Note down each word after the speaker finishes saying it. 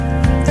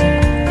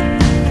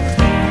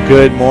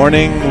Good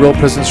morning, Real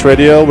Presence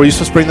Radio. Were you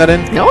supposed to bring that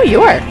in? No,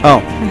 you are.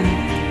 Oh.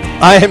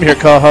 I am your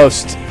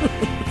co-host,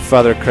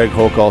 Father Craig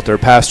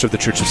Hochhalter, pastor of the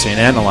Church of St.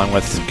 Anne, along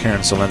with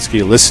Karen Solensky,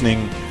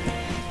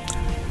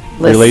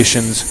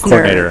 relations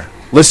coordinator.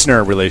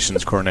 Listener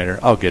relations coordinator.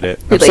 I'll get it.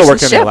 I'm still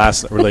working on your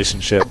last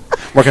relationship.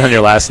 Working on your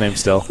last name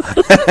still.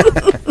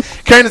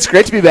 Karen, it's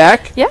great to be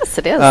back. Yes,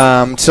 it is.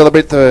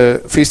 Celebrate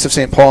the Feast of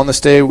St. Paul on this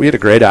day. We had a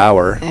great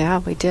hour. Yeah,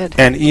 we did.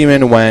 And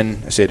even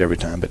when, I say it every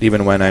time, but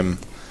even when I'm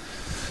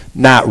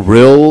not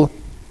real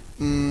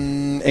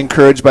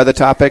encouraged by the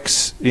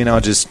topics, it'll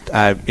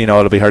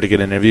be hard to get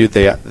an interview.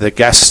 The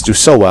guests do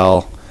so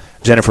well.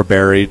 Jennifer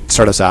Barry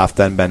start us off,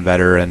 then Ben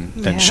Vetter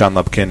and Sean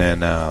Lupkin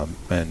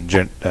and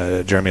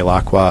Jeremy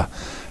Lacroix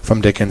from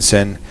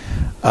Dickinson.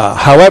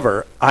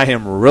 However, I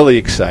am really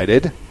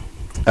excited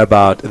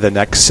about the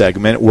next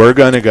segment. We're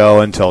going to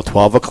go until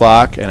 12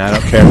 o'clock, and I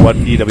don't care what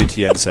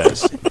EWTN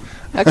says.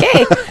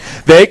 Okay.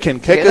 They can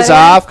kick us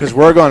off because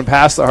we're going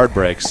past the hard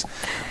breaks.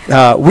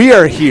 We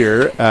are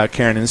here,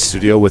 Karen, in the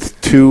studio with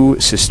two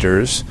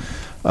sisters,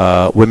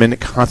 women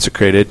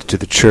consecrated to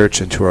the church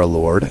and to our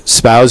Lord,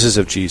 spouses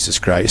of Jesus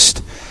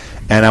Christ.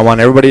 And I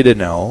want everybody to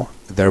know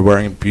they're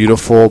wearing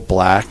beautiful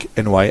black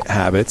and white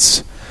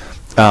habits,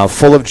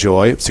 full of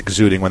joy. It's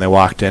exuding. When they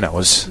walked in, I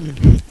was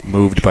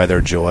moved by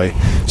their joy.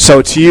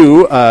 So to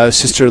you,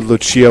 Sister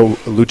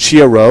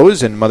Lucia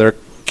Rose and Mother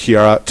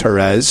Chiara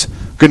Thérèse,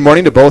 good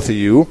morning to both of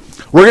you.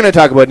 We're going to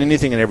talk about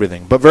anything and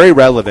everything, but very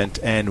relevant,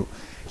 and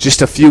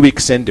just a few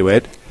weeks into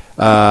it,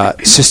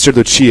 Sister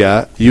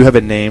Lucia, you have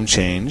a name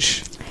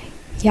change.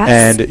 Yes.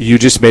 And you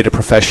just made a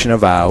profession of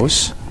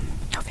vows.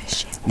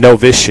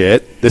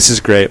 Novitiate. This is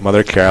great.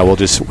 Mother Chiara will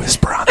just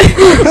whisper on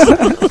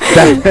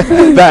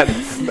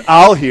that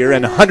I'll hear,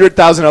 and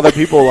 100,000 other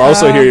people will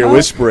also hear your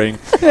whispering.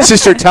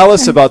 Sister, tell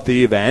us about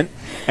the event,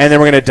 and then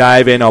we're going to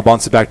dive in. I'll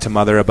bounce it back to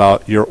Mother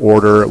about your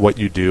order, what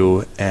you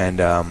do, and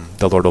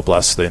the Lord will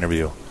bless the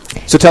interview.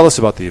 So tell us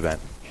about the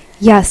event.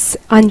 Yes,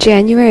 on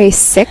January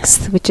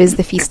 6th, which is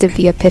the Feast of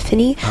the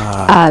Epiphany,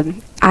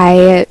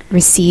 I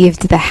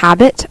received the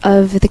habit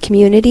of the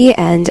community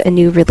and a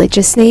new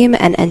religious name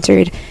and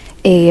entered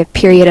a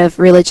period of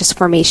religious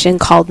formation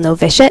called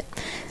novitiate.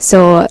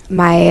 So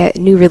my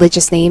new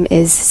religious name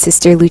is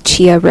Sister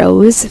Lucia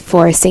Rose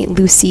for St.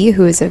 Lucy,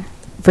 who is a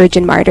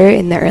virgin martyr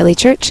in the early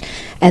church,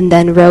 and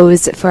then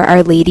Rose for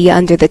Our Lady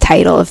under the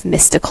title of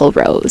Mystical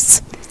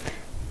Rose.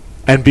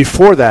 And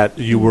before that,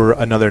 you were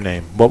another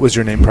name. What was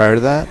your name prior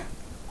to that?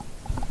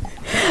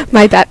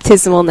 My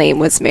baptismal name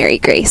was Mary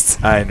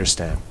Grace. I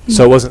understand.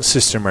 So it wasn't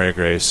Sister Mary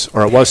Grace,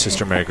 or it was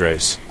Sister Mary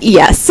Grace?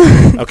 Yes.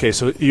 Okay,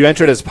 so you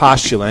entered as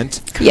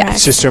postulant,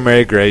 yes. Sister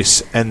Mary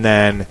Grace, and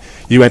then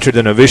you entered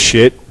the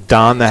novitiate,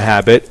 donned the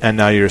habit, and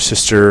now you're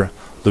Sister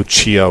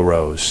Lucia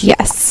Rose.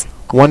 Yes.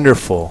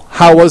 Wonderful.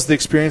 How was the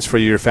experience for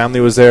you? Your family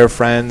was there,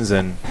 friends,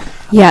 and...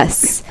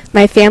 Yes.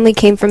 My family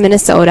came from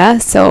Minnesota,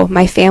 so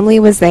my family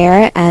was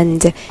there,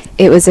 and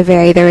it was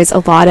there was a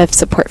lot of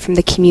support from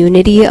the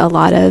community, a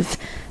lot of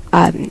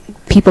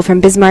people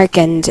from Bismarck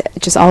and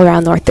just all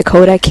around North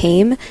Dakota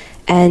came,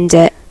 and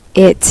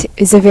it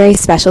is a very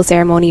special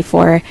ceremony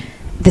for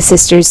the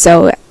sisters.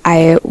 So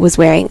I was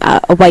wearing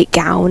a white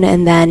gown,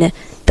 and then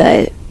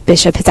the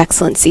Bishop, His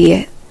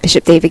Excellency,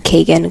 Bishop David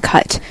Kagan,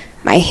 cut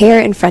my hair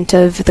in front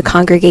of the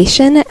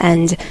congregation,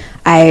 and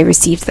I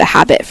received the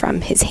habit from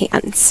his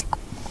hands.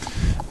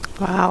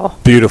 Wow.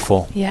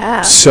 Beautiful.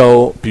 Yeah.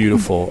 So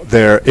beautiful.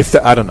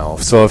 I don't know.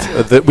 So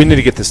we need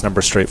to get this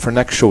number straight. For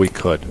next show, we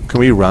could. Can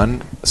we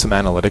run some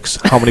analytics?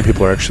 How many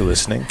people are actually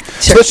listening?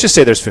 Sure. So let's just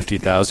say there's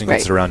 50,000.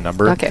 It's a round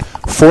number. Okay.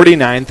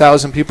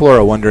 49,000 people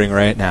are wondering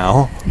right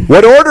now,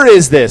 what order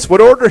is this? What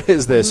order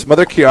is this?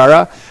 Mother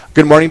Chiara,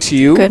 good morning to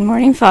you. Good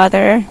morning,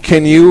 Father.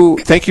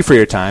 Thank you for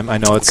your time. I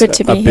know it's good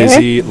to be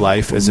busy here.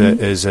 Life as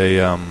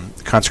a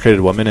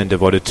consecrated woman and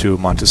devoted to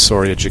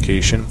Montessori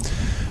education.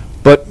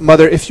 But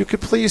Mother, if you could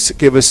please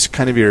give us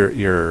kind of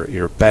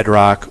your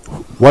bedrock.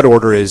 What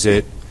order is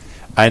it?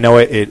 I know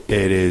it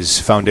is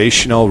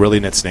foundational, really,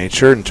 in its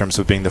nature, in terms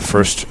of being the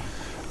first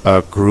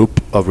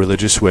group of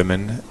religious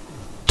women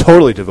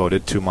totally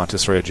devoted to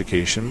Montessori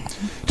education.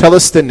 Tell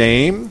us the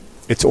name,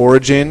 its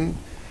origin,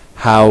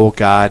 how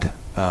God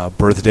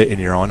birthed it in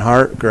your own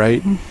heart,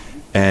 right?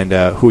 And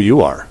who you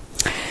are.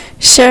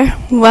 Sure.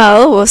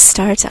 Well, we'll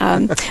start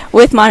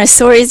with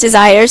Montessori's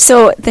desire.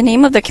 So the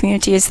name of the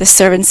community is the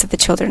Servants of the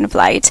Children of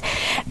Light.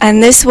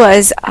 And this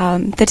was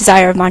the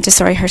desire of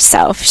Montessori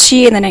herself.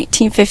 She, in the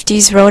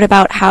 1950s, wrote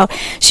about how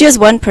she as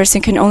one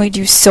person can only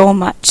do so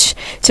much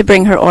to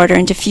bring her order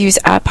and diffuse,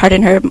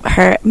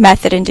 her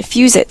method and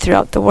diffuse it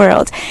throughout the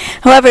world.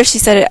 However, she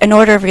said an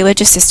order of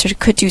religious sisters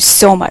could do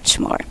so much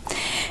more.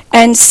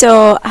 And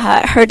so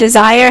her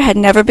desire had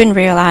never been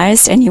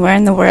realized anywhere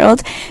in the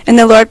world, and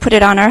the Lord put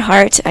it on her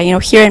heart,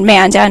 here in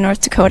Manda,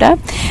 North Dakota.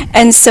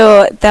 And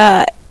so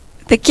the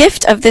the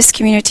gift of this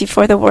community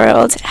for the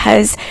world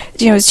has,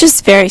 is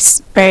just very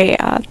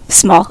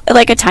small,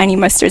 like a tiny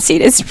mustard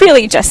seed. It's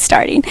really just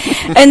starting.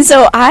 And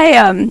so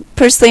I,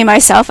 personally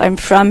myself, I'm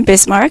from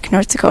Bismarck,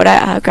 North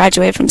Dakota,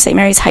 graduated from St.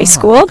 Mary's High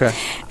School. Okay.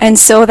 And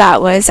so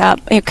that was,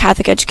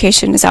 Catholic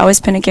education has always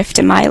been a gift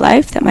in my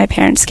life that my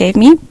parents gave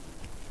me.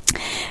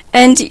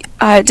 And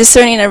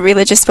discerning a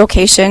religious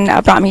vocation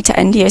brought me to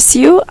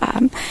NDSU.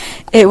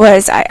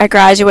 I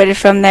graduated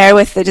from there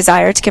with the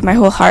desire to give my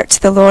whole heart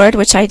to the Lord,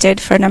 which I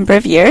did for a number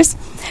of years.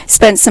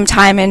 Spent some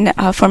time in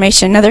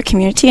formation in another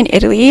community in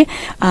Italy,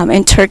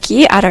 in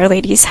Turkey, at Our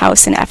Lady's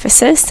house in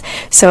Ephesus.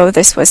 So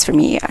this was for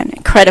me an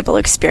incredible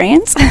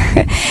experience.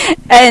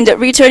 And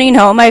returning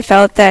home, I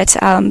felt that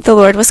the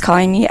Lord was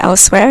calling me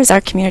elsewhere as our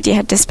community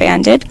had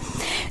disbanded.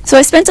 So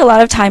I spent a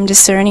lot of time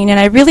discerning, and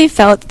I really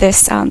felt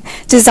this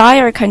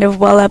desire kind of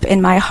well up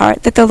in my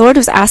heart that the Lord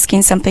was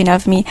asking something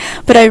of me,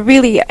 but I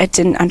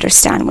didn't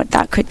understand what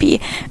that could be.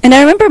 And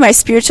I remember my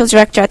spiritual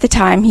director at the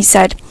time, he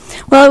said,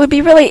 well, it would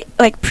be really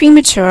like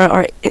premature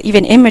or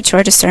even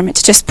immature discernment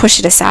to just push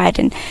it aside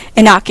and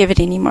not give it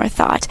any more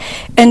thought.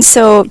 And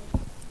so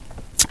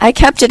I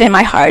kept it in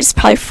my heart. It's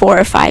probably 4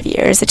 or 5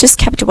 years. It just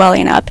kept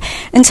welling up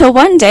until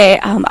one day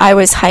I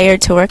was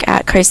hired to work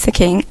at Christ the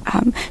King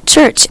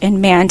Church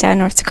in Mandan,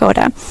 North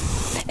Dakota.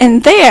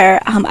 And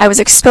there, I was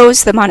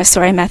exposed to the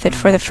Montessori method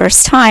for the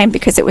first time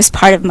because it was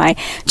part of my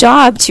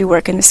job to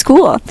work in the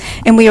school.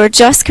 And we were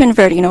just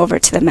converting over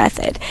to the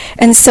method.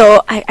 And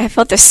so I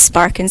felt this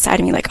spark inside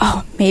of me, like,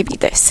 oh, maybe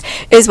this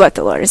is what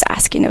the Lord is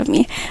asking of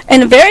me.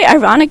 And very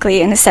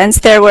ironically, in a sense,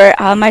 there were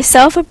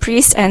myself, a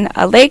priest, and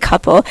a lay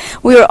couple.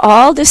 We were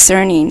all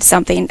discerning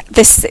something.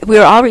 We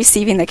were all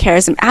receiving the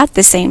charism at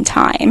the same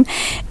time.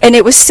 And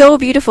it was so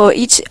beautiful,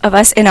 each of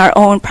us in our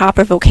own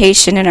proper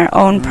vocation, in our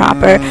own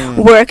proper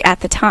work at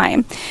the time.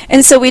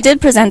 And so we did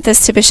present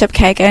this to Bishop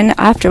Kagan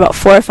after about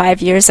 4 or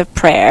 5 years of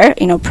prayer,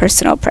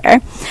 personal prayer.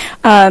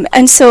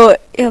 And so,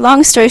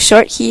 long story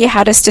short, he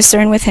had us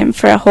discern with him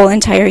for a whole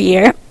entire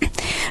year,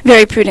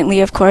 very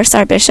prudently, of course,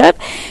 our bishop.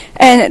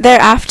 And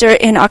thereafter,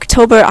 in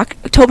October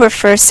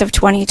 1st of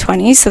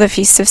 2020, so the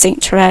Feast of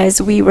St.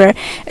 Thérèse, we were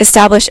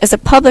established as a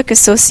public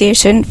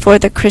association for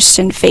the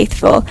Christian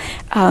faithful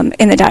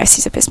in the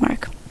Diocese of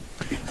Bismarck.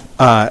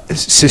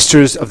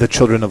 Sisters of the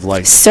Children of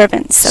Light.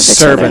 Servants of the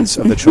Children. Servants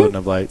of the Children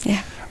of Light.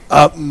 Yeah.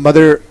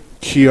 Mother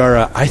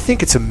Chiara, I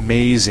think it's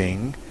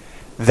amazing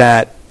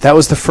that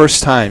was the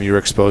first time you were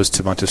exposed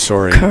to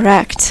Montessori.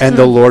 Correct. And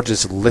the Lord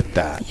just lit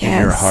that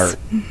in your heart.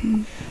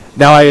 Mm-hmm.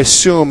 Now I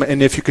assume,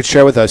 and if you could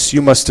share with us,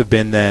 you must have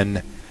been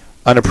then,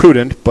 not a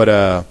prudent, but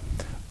a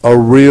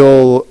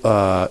real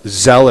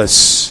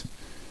zealous,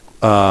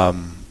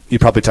 you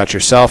probably taught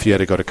yourself, you had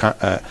to go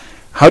to...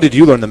 how did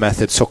you learn the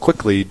method so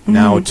quickly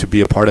now to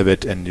be a part of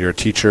it, and you're a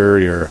teacher,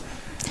 you're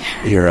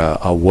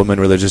a woman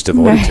religious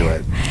devoted to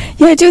it?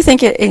 Yeah, I do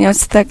think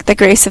it's the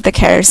grace of the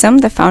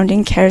charism, the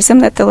founding charism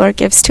that the Lord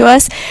gives to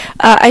us.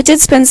 I did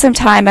spend some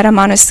time at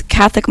a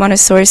Catholic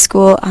Montessori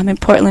school in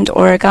Portland,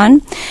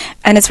 Oregon,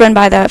 and it's run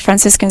by the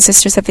Franciscan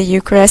Sisters of the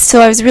Eucharist.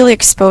 So I was really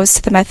exposed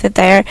to the method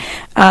there,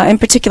 in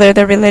particular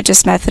the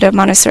religious method of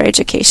Montessori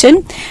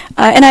education.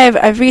 And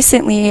I've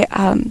recently...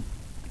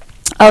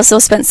 also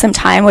spent some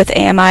time with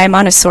AMI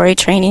Montessori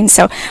training,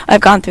 so I've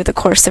gone through the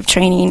course of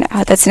training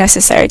that's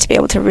necessary to be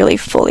able to really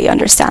fully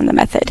understand the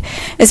method,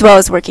 as well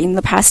as working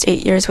the past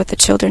 8 years with the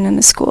children in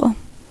the school.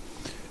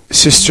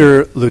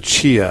 Sister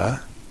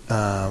Lucia,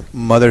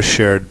 Mother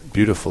shared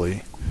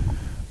beautifully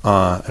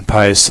and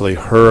piously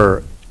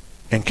her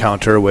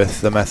encounter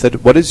with the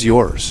method. What is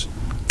yours?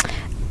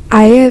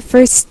 I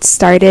first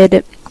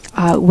started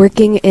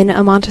working in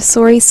a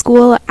Montessori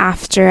school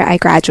after I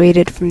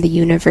graduated from the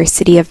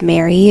University of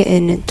Mary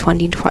in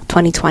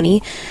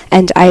 2020,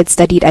 and I had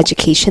studied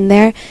education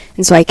there,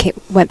 and so I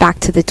went back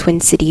to the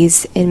Twin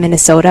Cities in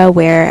Minnesota,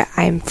 where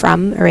I'm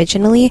from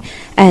originally,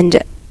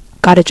 and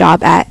got a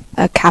job at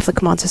a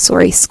Catholic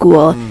Montessori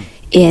school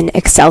in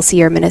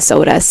Excelsior,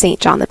 Minnesota, St.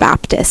 John the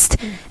Baptist.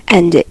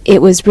 And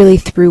it was really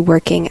through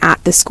working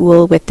at the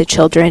school with the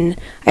children.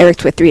 I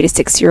worked with 3 to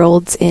 6 year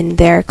olds in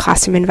their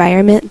classroom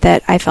environment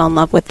that I fell in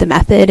love with the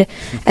method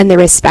and the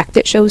respect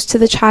it shows to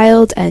the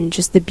child, and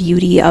just the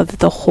beauty of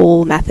the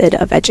whole method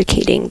of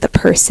educating the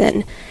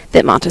person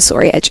that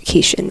Montessori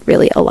education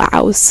really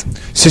allows.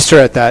 Sister,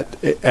 at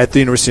the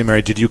University of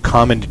Mary, did you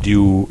come and did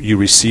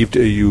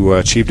you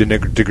achieved a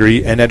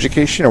degree in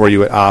education, or were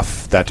you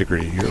off that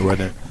degree?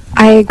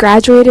 I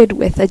graduated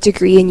with a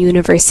degree in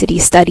university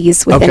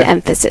studies with an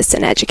emphasis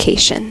in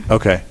education.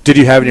 Okay. Did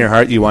you have in your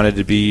heart you wanted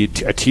to be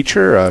a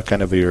teacher,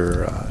 kind of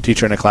your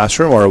teacher in a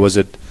classroom, or was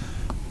it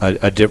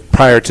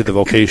prior to the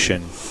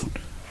vocation?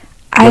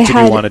 What did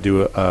you want to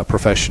do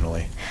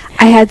professionally?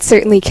 I had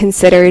certainly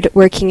considered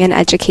working in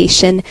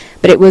education,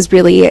 but it was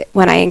really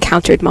when I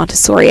encountered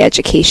Montessori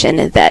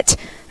education that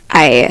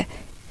I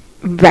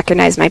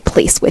recognized my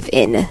place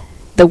within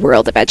the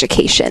world of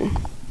education.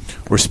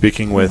 We're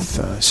speaking with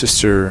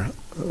Sister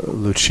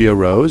Lucia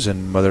Rose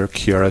and Mother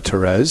Chiara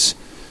Thérèse.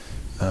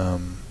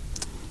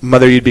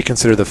 Mother, you'd be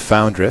considered the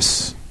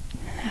foundress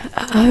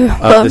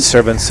The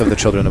Servants of the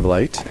Children of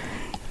Light.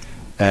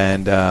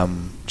 And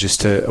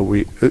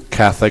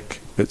Catholic,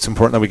 it's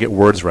important that we get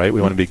words right.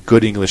 We want to be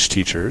good English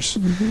teachers,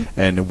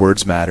 and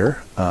words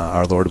matter.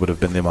 Our Lord would have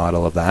been the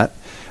model of that.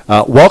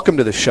 Welcome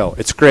to the show.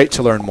 It's great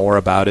to learn more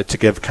about it, to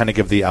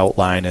give the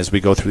outline as we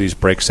go through these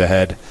breaks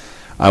ahead.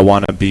 I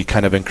want to be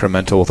kind of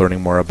incremental with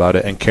learning more about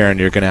it. And Karen,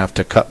 you're going to have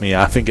to cut me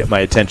off and get my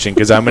attention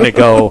because I'm going to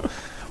go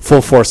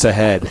full force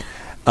ahead.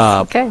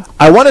 Okay.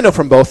 I want to know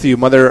from both of you,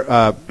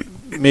 Mother,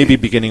 maybe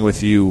beginning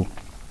with you,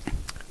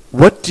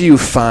 what do you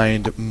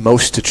find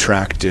most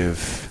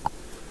attractive,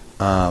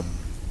 most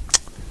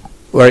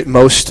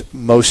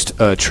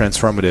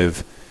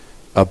transformative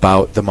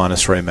about the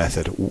Montessori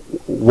method?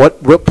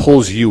 What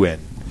pulls you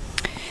in?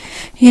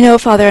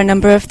 Father, a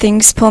number of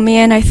things pull me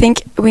in. I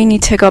think we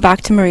need to go back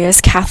to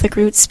Maria's Catholic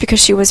roots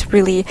because she was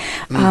really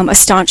a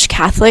staunch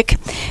Catholic.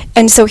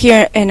 And so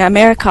here in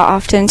America,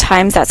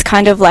 oftentimes that's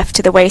kind of left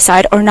to the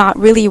wayside or not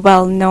really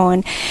well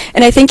known.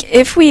 And I think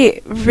if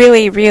we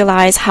really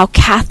realize how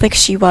Catholic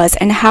she was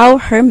and how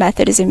her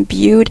method is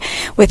imbued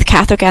with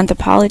Catholic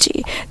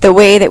anthropology, the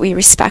way that we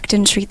respect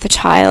and treat the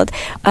child,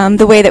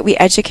 the way that we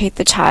educate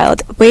the child,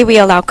 the way we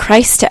allow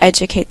Christ to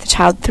educate the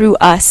child through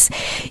us,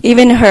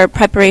 even her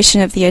preparation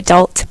of the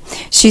adult.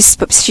 She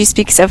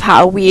speaks of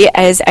how we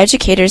as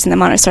educators in the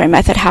Montessori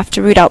method have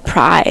to root out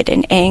pride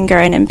and anger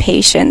and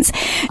impatience.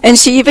 And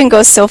she even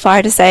goes so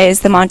far to say, as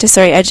the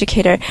Montessori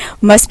educator,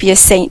 must be a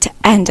saint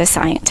and a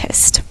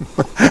scientist.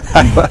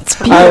 That's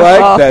beautiful. I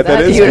like that. That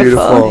is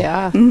beautiful.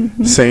 Yeah.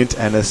 Saint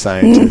and a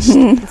scientist.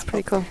 That's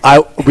pretty cool.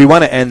 We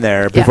want to end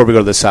there before we go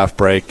to the soft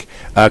break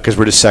because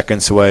we're just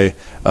seconds away.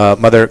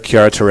 Mother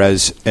Chiara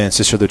Thérèse and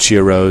Sister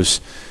Lucia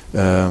Rose,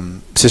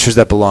 sisters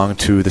that belong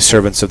to the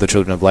Servants of the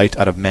Children of Light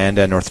out of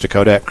Manda, North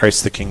Dakota at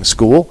Christ the King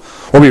School.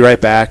 We'll be right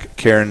back.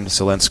 Karen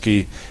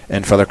Zelensky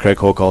and Father Craig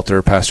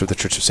Hochhalter, pastor of the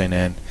Church of St.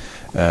 Anne.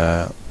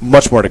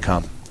 Much more to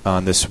come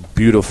on this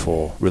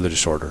beautiful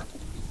religious order.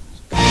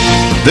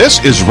 This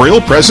is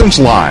Real Presence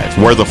Live,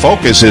 where the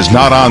focus is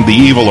not on the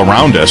evil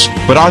around us,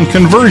 but on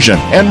conversion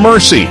and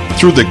mercy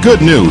through the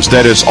good news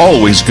that is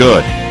always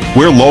good.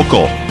 We're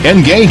local,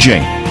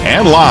 engaging,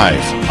 and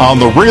live on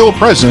the Real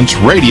Presence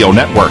Radio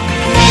Network.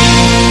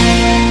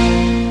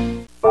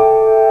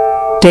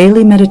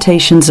 Daily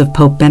Meditations of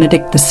Pope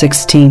Benedict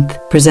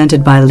XVI,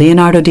 presented by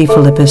Leonardo Di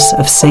Philippis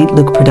of St.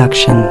 Luke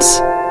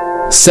Productions.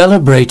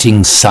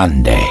 Celebrating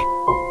Sunday.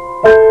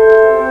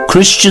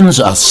 Christians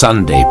are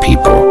Sunday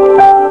people.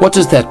 What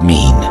does that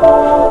mean?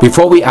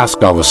 Before we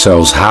ask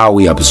ourselves how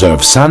we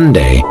observe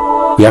Sunday,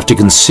 we have to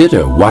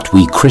consider what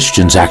we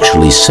Christians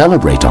actually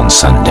celebrate on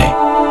Sunday.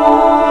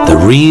 The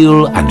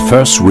real and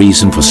first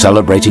reason for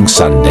celebrating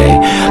Sunday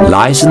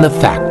lies in the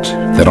fact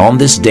that on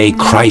this day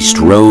Christ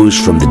rose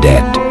from the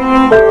dead.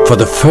 For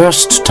the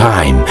first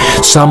time,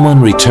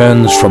 someone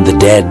returns from the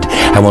dead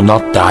and will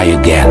not die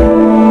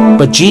again.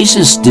 But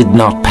Jesus did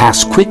not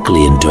pass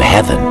quickly into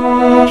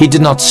heaven. He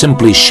did not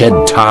simply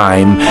shed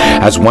time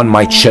as one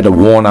might shed a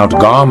worn-out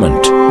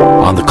garment.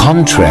 On the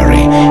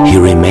contrary, he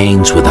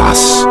remains with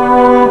us.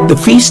 The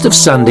Feast of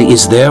Sunday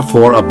is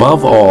therefore,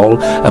 above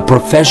all, a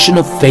profession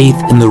of faith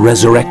in the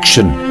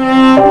resurrection.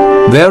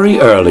 Very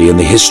early in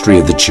the history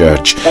of the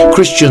Church,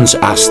 Christians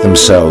asked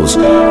themselves,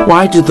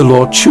 why did the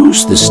Lord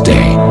choose this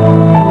day?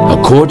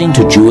 According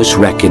to Jewish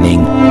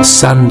reckoning,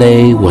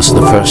 Sunday was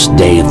the first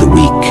day of the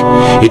week.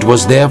 It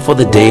was therefore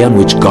the day on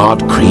which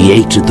God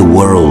created the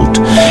world.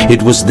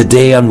 It was the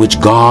day on which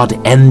God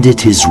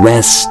ended his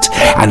rest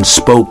and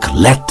spoke,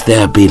 "Let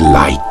there be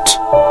light."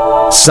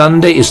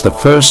 Sunday is the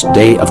first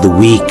day of the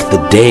week,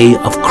 the day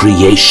of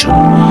creation.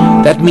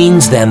 That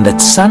means then that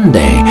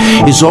Sunday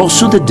is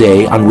also the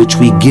day on which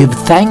we give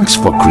thanks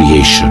for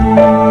creation.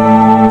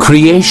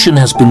 Creation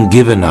has been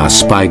given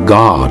us by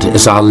God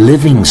as our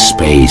living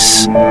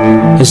space,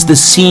 as the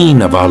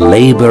scene of our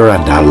labor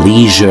and our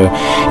leisure,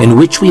 in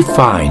which we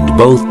find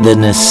both the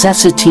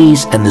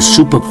necessities and the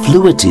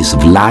superfluities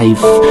of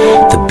life,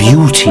 the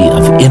beauty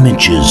of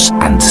images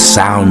and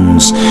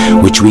sounds,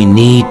 which we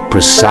need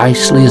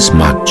precisely as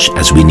much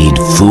as we need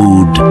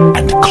food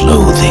and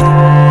clothing.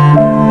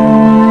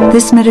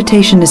 This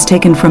meditation is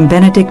taken from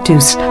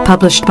Benedictus,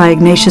 published by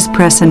Ignatius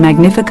Press and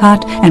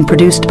Magnificat, and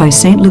produced by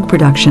St. Luke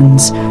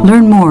Productions.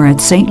 Learn more at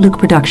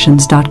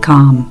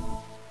stlukeproductions.com.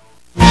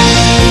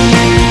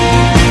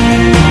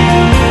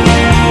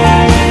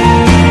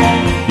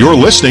 You're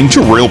listening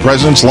to Real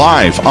Presence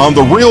Live on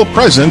the Real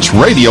Presence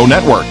Radio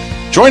Network.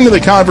 Join in the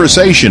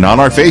conversation on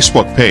our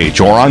Facebook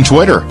page or on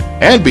Twitter.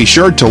 And be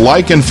sure to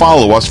like and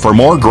follow us for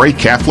more great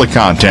Catholic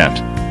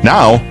content.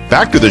 Now,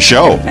 back to the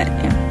show.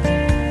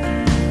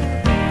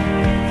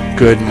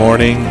 Good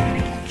morning,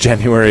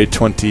 January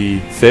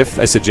 25th.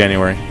 I said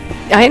January.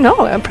 I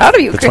know. I'm proud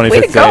of you. The Great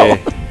way to 25th go.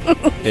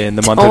 day in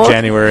the month of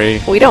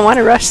January. We don't want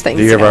to rush things.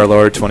 The year of our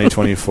Lord,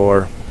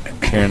 2024.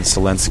 Karen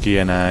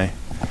Zelensky and I,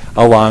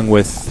 along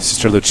with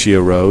Sister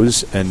Lucia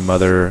Rose and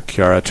Mother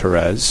Chiara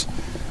Thérèse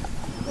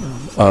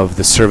of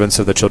the Servants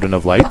of the Children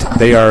of Light.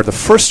 They are the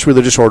first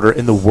religious order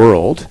in the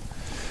world.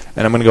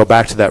 And I'm going to go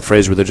back to that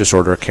phrase, religious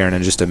order, Karen,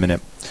 in just a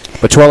minute.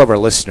 But to all of our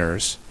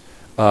listeners,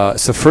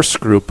 it's the first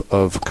group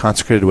of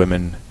consecrated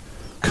women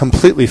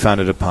completely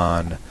founded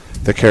upon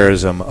the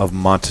charism of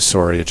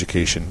Montessori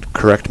education.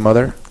 Correct,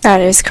 Mother?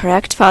 That is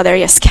correct, Father.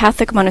 Yes,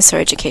 Catholic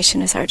Montessori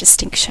education is our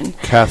distinction.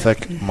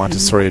 Catholic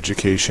Montessori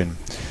education.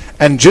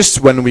 And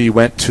just when we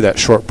went to that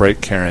short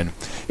break, Karen,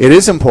 it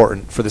is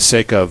important for the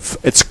sake of,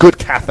 it's good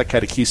Catholic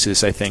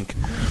catechesis, I think,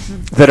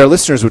 that our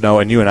listeners would know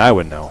and you and I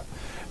would know.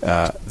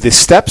 The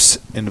steps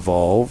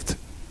involved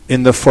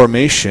in the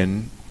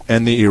formation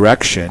and the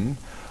erection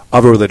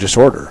of a religious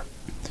order.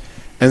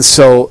 And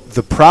so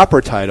the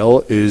proper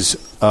title is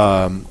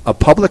a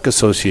public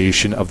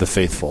association of the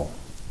faithful.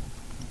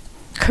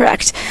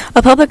 Correct.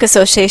 A public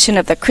association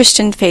of the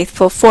Christian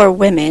faithful for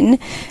women.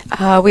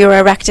 We were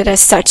erected as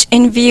such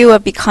in view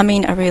of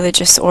becoming a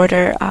religious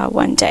order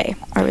one day,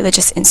 a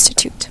religious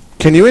institute.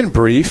 Can you, in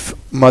brief,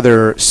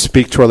 Mother,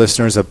 speak to our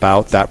listeners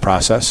about that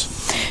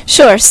process?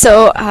 Sure.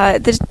 So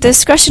the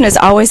discretion is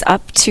always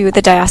up to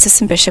the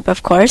diocesan bishop,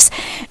 of course,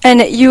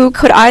 and you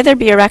could either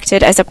be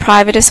erected as a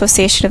private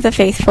association of the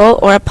faithful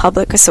or a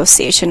public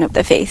association of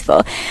the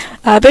faithful.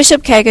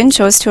 Bishop Kagan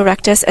chose to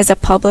erect us as a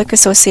public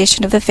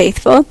association of the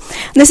faithful.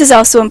 And this is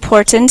also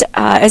important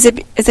as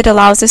it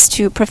allows us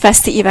to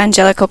profess the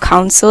evangelical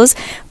counsels,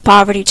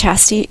 poverty,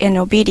 chastity, and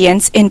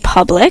obedience in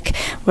public,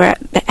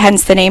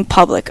 hence the name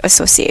public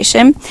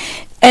association.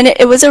 And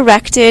it was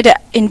erected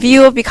in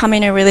view of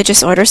becoming a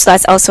religious order, so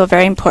that's also a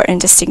very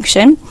important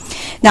distinction.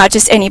 Not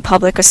just any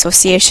public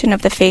association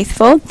of the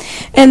faithful.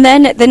 And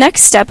then the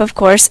next step, of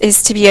course,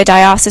 is to be a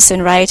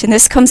diocesan rite, and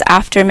this comes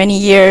after many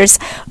years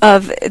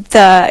of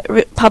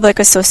the public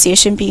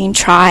association being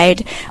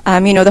tried,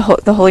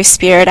 the Holy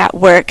Spirit at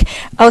work.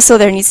 Also,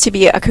 there needs to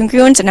be a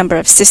congruent number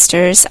of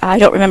sisters. I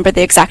don't remember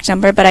the exact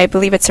number, but I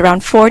believe it's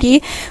around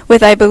 40,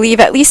 with, I believe,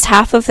 at least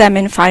half of them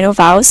in final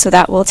vows, so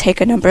that will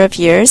take a number of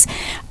years.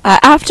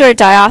 After a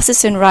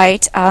diocesan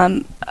rite,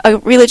 a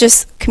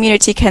religious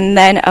community can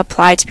then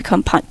apply to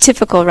become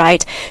pontifical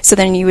rite, so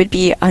then you would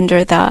be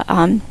under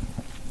the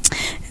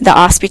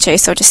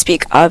auspice, so to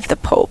speak, of the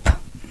Pope.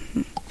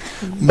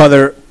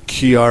 Mother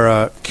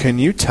Chiara, can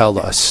you tell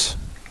us,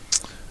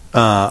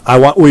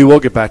 we will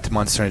get back to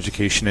Montessori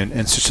education,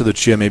 and Sister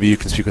Lucia, maybe you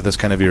can speak with us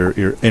kind of your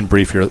in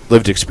brief, your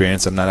lived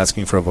experience. I'm not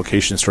asking for a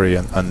vocation story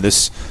on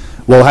this.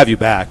 We'll have you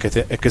back,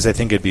 because I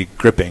think it'd be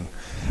gripping.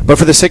 But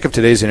for the sake of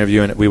today's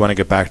interview, and we want to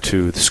get back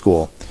to the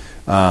school,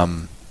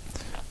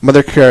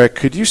 Mother Chiara,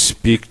 could you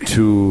speak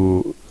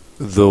to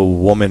the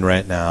woman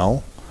right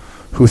now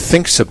who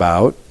thinks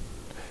about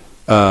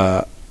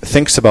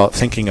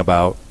thinking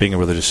about being a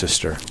religious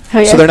sister? Oh,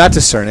 yeah. So they're not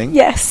discerning.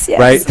 Yes.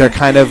 Right? They're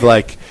kind of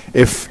like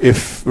if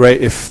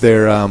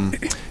they're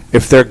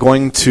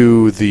going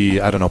to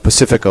the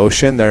Pacific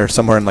Ocean, they're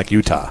somewhere in like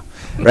Utah,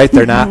 right?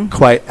 They're not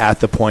quite at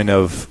the point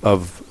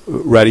of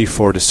ready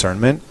for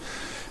discernment,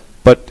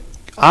 but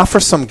offer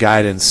some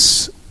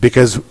guidance,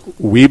 because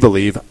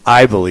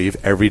I believe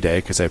every day,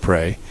 because I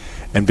pray,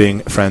 and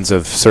being friends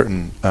of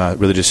certain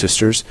religious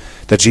sisters,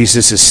 that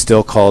Jesus is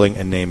still calling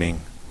and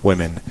naming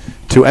women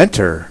to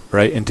enter,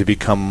 right, and to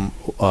become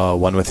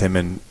one with him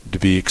and to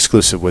be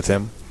exclusive with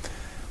him.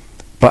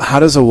 But how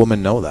does a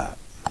woman know that?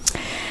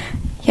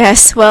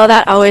 Yes, well,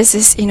 that always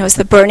is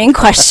the burning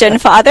question,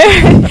 Father.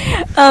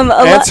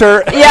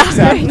 Answer. Yeah,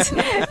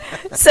 right.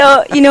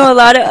 So, a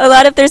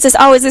lot of there's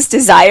always this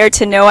desire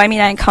to know. I mean,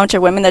 I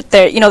encounter women that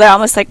they're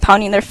almost like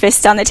pounding their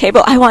fists on the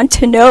table. I want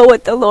to know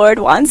what the Lord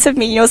wants of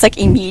me. It's like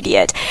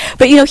immediate.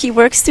 But, he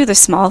works through the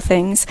small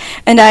things.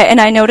 And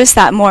I notice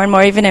that more and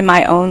more even in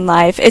my own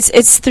life.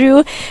 It's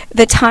through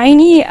the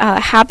tiny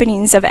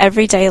happenings of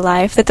everyday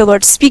life that the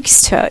Lord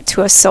speaks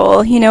to a soul,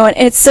 and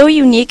it's so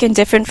unique and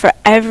different for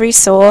every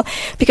soul,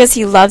 because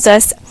he loves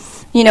us,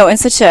 in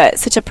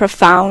such a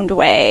profound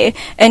way,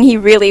 and he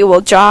really will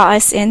draw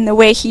us in the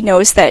way he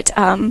knows that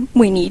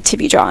we need to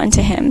be drawn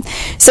to him.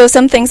 So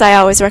some things I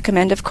always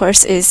recommend, of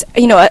course, is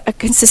a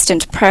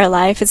consistent prayer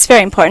life. It's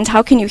very important.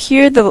 How can you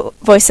hear the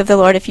voice of the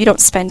Lord if you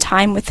don't spend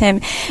time with him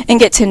and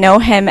get to know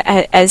him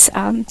as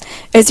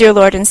your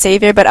Lord and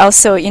Savior, but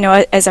also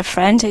as a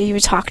friend, you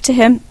would talk to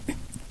him.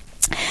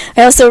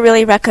 I also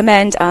really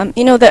recommend,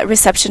 the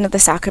reception of the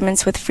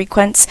sacraments with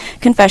frequent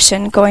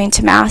confession, going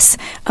to Mass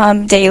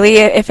daily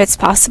if it's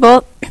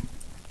possible.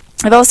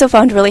 I've also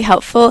found really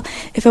helpful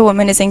if a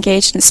woman is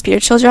engaged in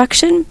spiritual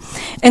direction.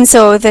 And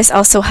so this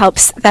also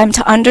helps them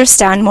to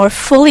understand more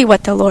fully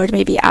what the Lord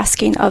may be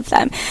asking of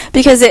them.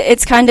 Because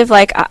it's kind of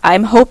like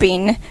I'm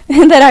hoping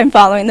that I'm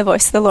following the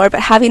voice of the Lord,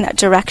 but having that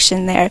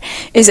direction there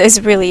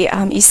is really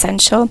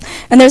essential.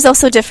 And there's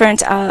also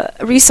different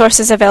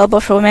resources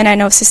available for women. I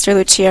know Sister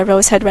Lucia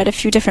Rose had read a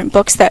few different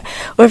books that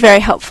were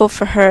very helpful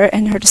for her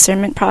in her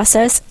discernment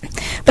process.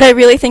 But I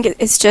really think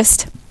it's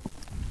just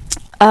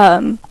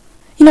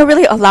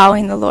really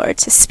allowing the Lord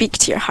to speak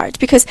to your heart,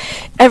 because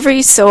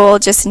every soul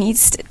just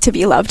needs to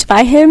be loved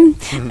by him.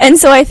 And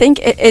so I think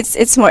it's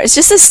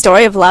just a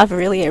story of love,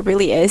 really. It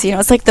really is.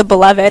 It's like the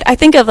beloved. I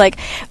think of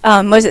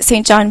was it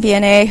St. John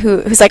Vianney,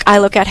 who's like, I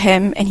look at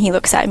him and he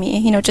looks at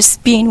me,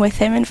 just being with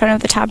him in front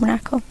of the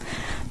tabernacle.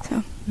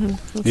 So.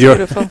 It's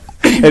beautiful.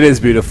 It is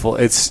beautiful.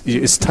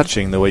 It's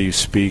touching the way you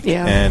speak,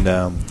 Yeah.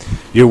 and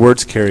your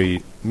words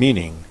carry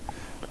meaning.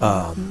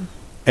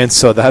 And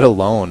so that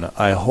alone,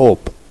 I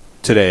hope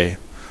today,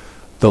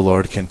 the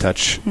Lord can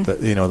touch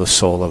the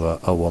soul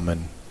of a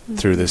woman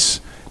through this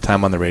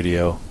time on the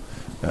radio,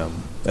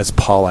 as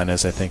Pauline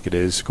as I think it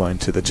is, going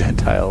to the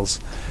Gentiles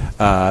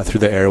through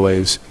the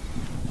airwaves.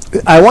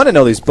 I want to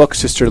know these books,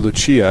 Sister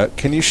Lucia.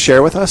 Can you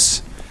share with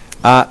us?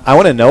 I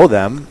want to know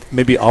them.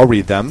 Maybe I'll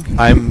read them.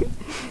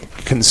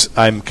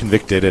 I'm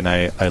convicted, and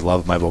I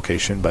love my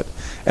vocation,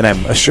 and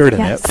I'm assured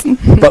in it.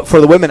 But for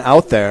the women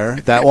out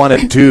there that want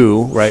to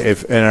do, right,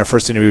 if in our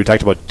first interview we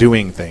talked about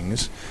doing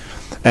things,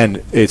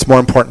 and it's more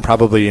important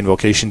probably in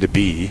vocation to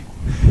be.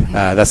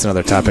 That's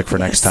another topic for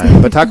next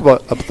time. But talk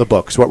about the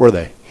books. What were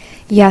they?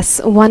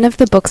 Yes, one of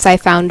the books I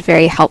found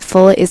very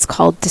helpful is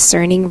called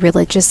Discerning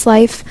Religious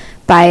Life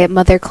by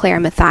Mother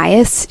Claire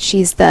Matthias.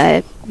 She's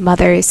the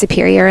Mother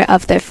Superior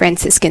of the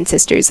Franciscan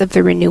Sisters of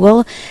the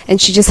Renewal, and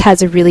she just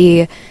has a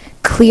really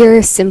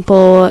clear,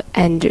 simple,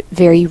 and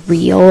very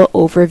real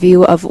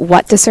overview of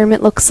what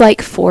discernment looks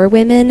like for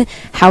women,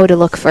 how to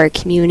look for a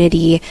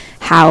community,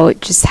 how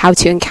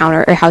to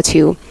encounter or how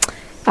to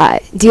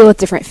deal with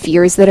different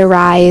fears that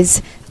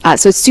arise.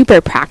 So it's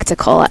super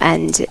practical,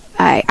 and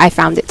I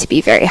found it to be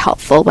very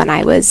helpful when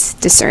I was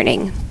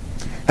discerning.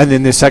 And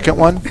then the second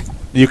one,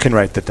 you can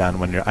write that down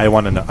when you're. I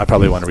want to know. I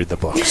probably want to read the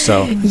book.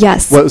 So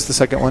yes. What was the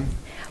second one?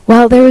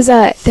 Well, there was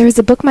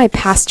a book my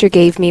pastor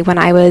gave me when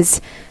I was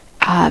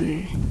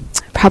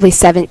probably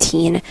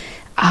 17.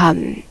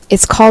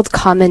 It's called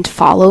Come and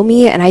Follow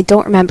Me, and I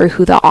don't remember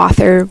who the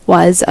author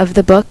was of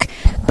the book,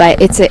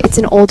 but it's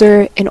an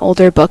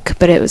older book,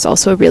 but it was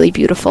also a really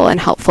beautiful and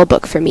helpful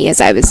book for me as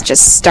I was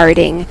just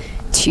starting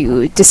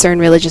to discern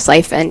religious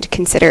life and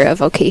consider a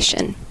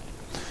vocation.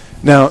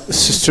 Now,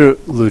 Sister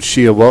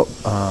Lucia,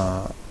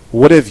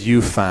 what have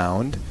you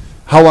found?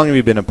 How long have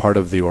you been a part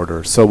of the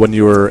order? So when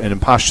you were in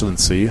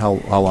postulancy,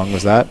 how long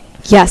was that?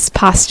 Yes,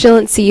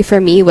 postulancy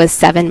for me was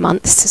 7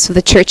 months, so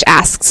the church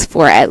asks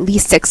for at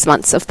least 6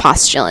 months of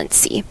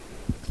postulancy.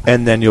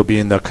 And then you'll be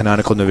in the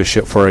canonical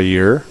novitiate for a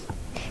year?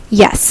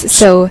 Yes,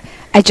 so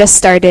I just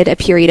started a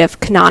period of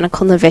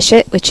canonical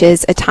novitiate, which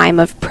is a time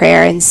of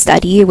prayer and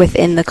study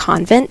within the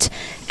convent,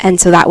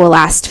 and so that will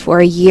last for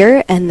a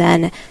year, and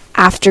then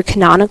after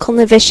canonical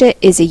novitiate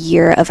is a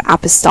year of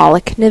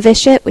apostolic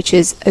novitiate, which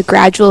is a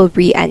gradual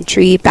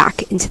re-entry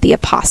back into the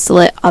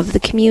apostolate of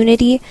the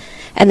community.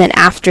 And then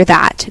after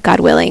that, God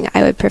willing,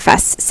 I would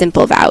profess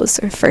simple vows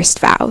or first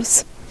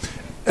vows.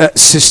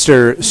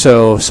 Sister,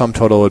 so sum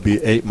total would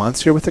be 8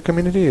 months here with the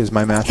community. Is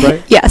my math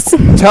right? Yes.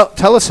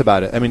 Tell us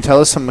about it. I mean, tell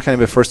us some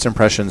kind of first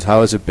impressions. How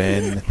has it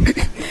been?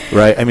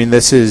 Right. I mean,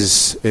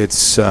 it's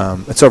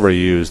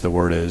overused. The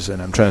word is,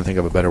 and I'm trying to think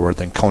of a better word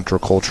than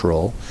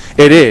countercultural.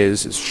 It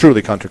is. It's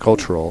truly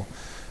countercultural.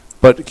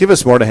 But give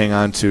us more to hang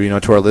on to.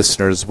 To our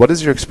listeners. What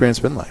has your experience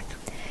been like?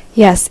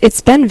 Yes,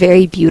 it's been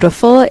very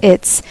beautiful.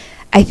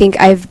 I think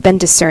I've been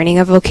discerning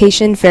a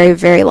vocation for a very,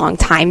 very long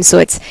time, so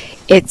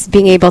it's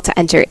being able to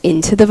enter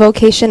into the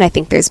vocation. I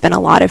think there's been a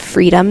lot of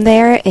freedom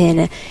there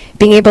in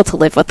being able to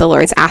live what the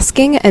Lord's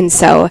asking, and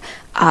so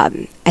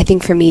I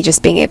think for me,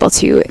 just being able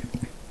to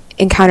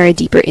encounter a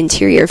deeper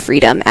interior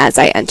freedom as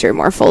I enter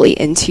more fully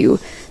into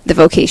the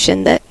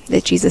vocation that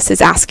Jesus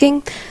is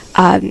asking.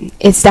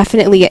 It's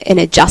definitely an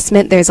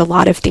adjustment. There's a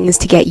lot of things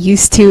to get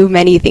used to,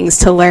 many things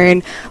to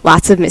learn,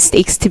 lots of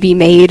mistakes to be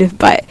made,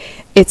 but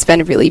it's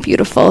been really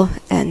beautiful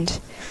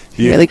and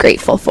really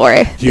grateful for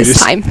it this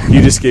time.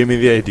 You just gave me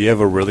the idea of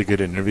a really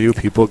good interview.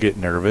 People get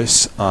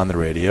nervous on the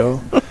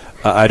radio.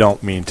 I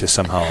don't mean to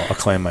somehow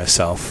acclaim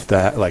myself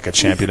that like a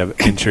champion of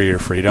interior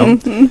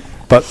freedom,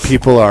 but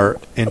people are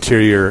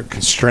interior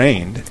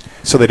constrained,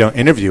 so they don't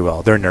interview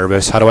well. They're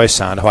nervous. How do I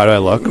sound? How do I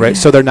look? Right?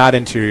 So they're not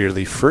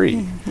interiorly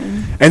free.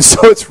 And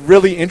so it's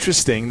really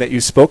interesting that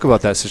you spoke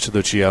about that, Sister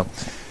Lucia,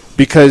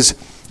 because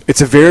it's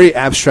a very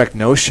abstract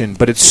notion,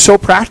 but it's so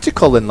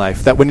practical in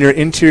life that when you're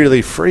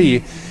interiorly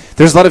free,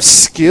 there's a lot of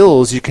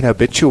skills you can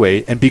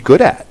habituate and be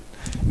good at,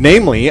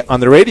 namely on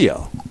the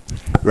radio,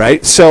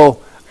 right?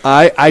 So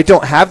I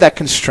don't have that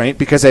constraint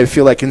because I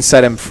feel like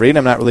inside I'm free and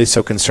I'm not really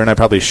so concerned. I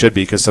probably should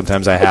be because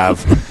sometimes I have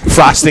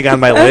frosting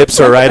on my lips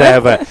or I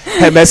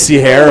have messy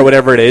hair or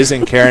whatever it is,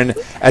 and Karen,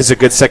 as a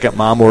good second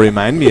mom, will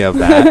remind me of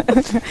that.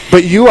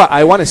 But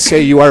I want to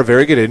say you are a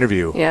very good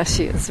interview. Yeah,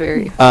 she is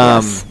very.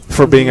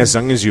 For being as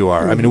young as you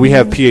are. I mean, we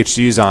have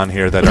PhDs on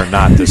here that are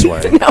not this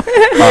way.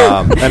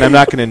 And I'm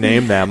not going to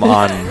name them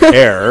on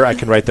air. I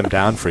can write them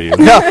down for you.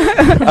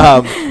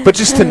 But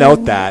just to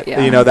note that,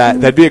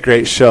 that'd be a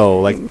great show.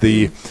 Like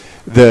the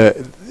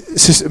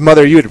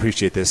Mother, you would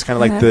appreciate this, kind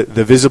of like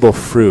the visible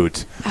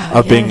fruit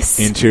of being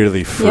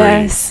interiorly free.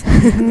 Yes.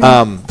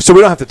 So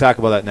we don't have to talk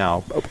about that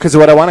now, because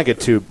what I want to get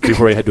to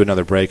before we head to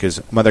another break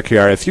is, Mother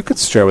Chiara, if you could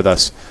share with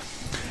us,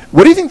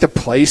 what do you think the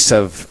place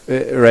of,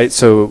 right,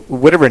 so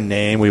whatever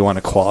name we want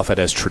to qualify it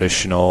as,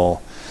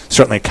 traditional,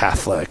 certainly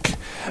Catholic,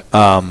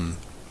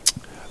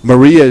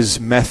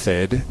 Maria's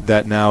method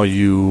that now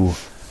you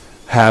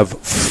have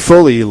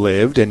fully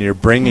lived and you're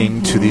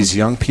bringing to these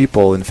young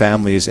people and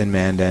families in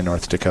Mandan,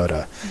 North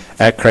Dakota,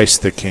 at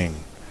Christ the King.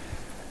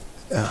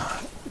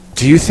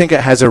 Do you think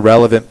it has a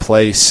relevant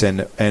place,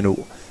 and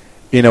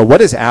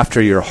what is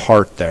after your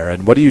heart there,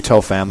 and what do you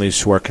tell families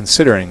who are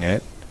considering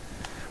it?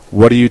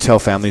 What do you tell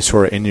families who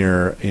are in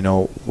your,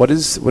 what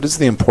is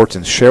the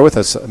importance? Share with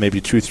us maybe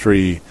 2,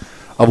 3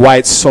 of why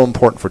it's so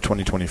important for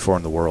 2024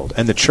 in the world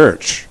and the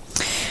church.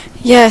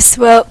 Yes,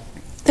 well,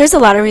 there's a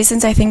lot of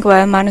reasons I think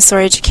why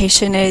Montessori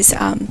education is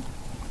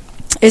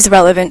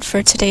relevant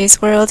for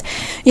today's world.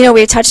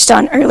 We touched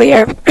on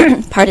earlier,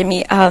 pardon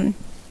me,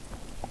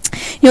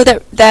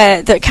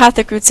 the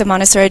Catholic roots of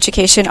Montessori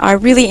education are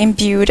really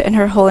imbued in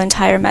her whole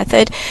entire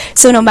method.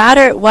 So no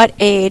matter what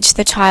age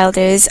the child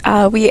is,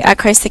 we at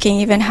Christ the King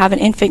even have an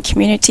infant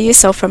community,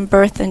 so from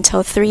birth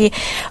until 3,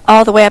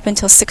 all the way up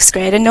until 6th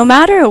grade. And no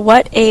matter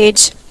what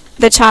age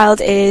the child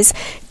is,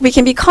 we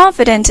can be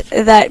confident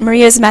that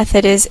Maria's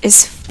method is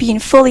being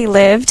fully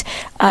lived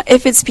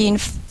if it's being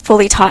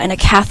fully taught in a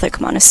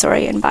Catholic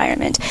Montessori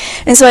environment.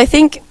 And so I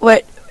think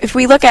if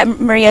we look at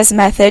Maria's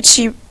method,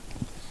 she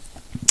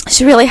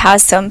really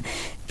has some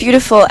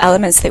beautiful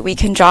elements that we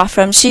can draw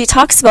from. She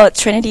talks about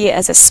Trinity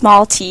as a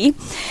small t,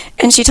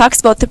 and she talks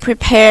about the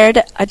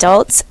prepared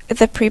adults,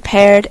 the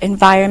prepared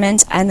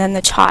environment, and then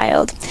the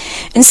child.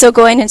 And so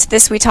going into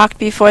this, we talked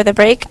before the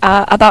break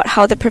about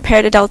how the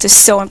prepared adult is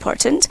so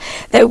important,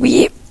 that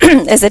we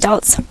as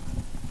adults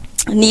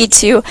need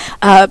to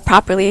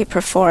properly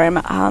perform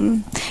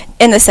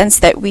in the sense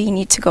that we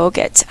need to go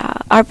get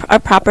our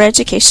proper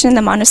education in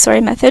the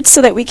Montessori method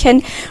so that we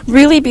can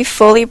really be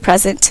fully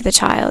present to the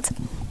child.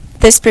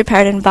 This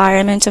prepared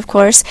environment, of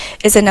course,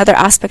 is another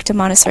aspect of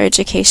Montessori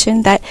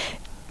education that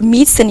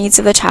meets the needs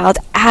of the child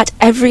at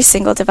every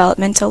single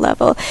developmental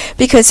level,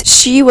 because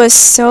she was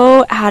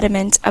so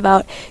adamant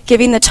about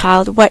giving the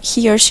child what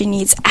he or she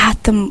needs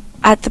at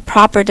the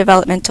proper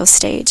developmental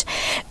stage.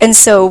 And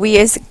so we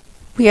as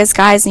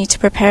guys need to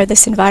prepare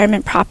this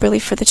environment properly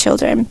for the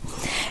children.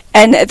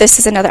 And this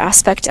is another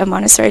aspect of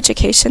Montessori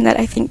education that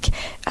I think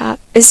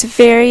is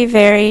very,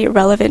 very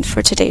relevant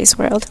for today's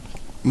world.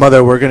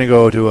 Mother, we're going to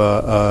go to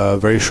a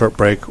very short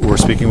break. We're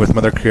speaking with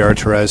Mother Chiara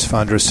Thérèse,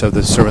 foundress of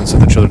the Servants of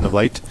the Children of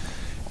Light,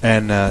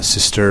 and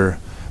Sister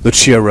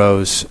Lucia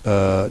Rose,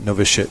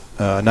 novice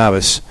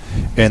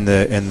in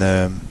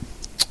the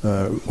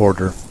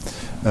order.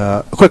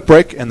 A quick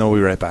break, and then we'll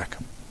be right back.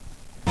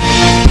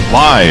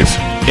 Live,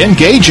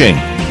 engaging,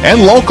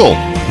 and local.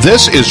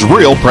 This is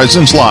Real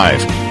Presence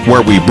Live,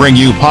 where we bring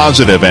you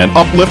positive and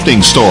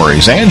uplifting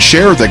stories and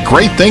share the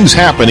great things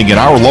happening in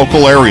our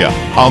local area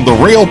on the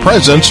Real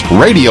Presence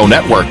Radio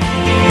Network.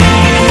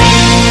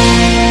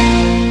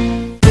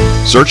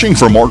 Searching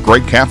for more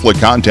great Catholic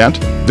content?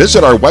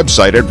 Visit our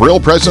website at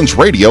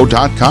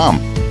realpresenceradio.com.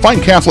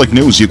 Find Catholic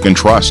news you can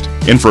trust,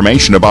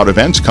 information about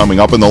events coming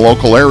up in the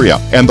local area,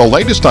 and the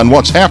latest on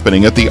what's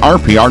happening at the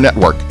RPR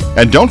network.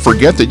 And don't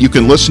forget that you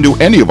can listen to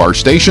any of our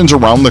stations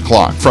around the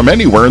clock from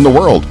anywhere in the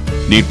world.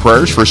 Need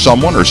prayers for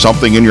someone or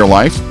something in your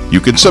life?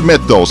 You can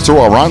submit those through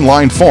our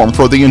online form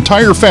for the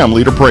entire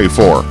family to pray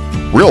for.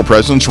 Real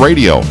Presence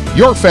Radio,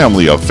 your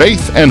family of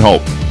faith and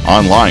hope.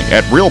 Online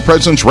at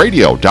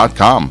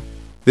realpresenceradio.com.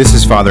 This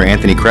is Father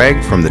Anthony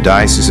Craig from the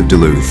Diocese of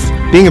Duluth.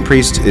 Being a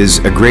priest is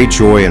a great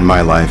joy in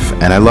my life,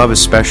 and I love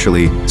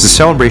especially the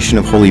celebration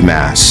of Holy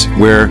Mass,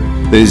 where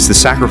there is the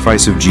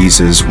sacrifice of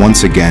Jesus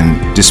once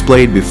again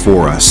displayed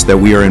before us, that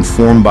we are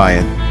informed by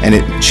it, and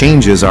it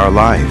changes our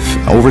life.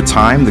 Over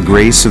time, the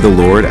grace of the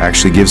Lord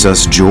actually gives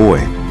us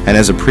joy. And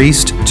as a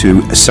priest,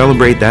 to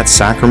celebrate that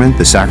sacrament,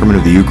 the sacrament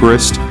of the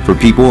Eucharist, for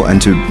people,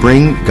 and to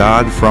bring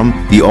God from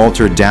the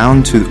altar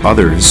down to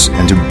others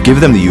and to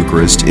give them the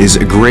Eucharist is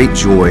a great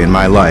joy in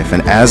my life.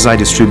 And as I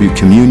distribute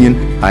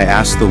communion, I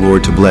ask the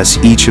Lord to bless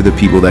each of the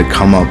people that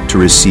come up to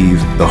receive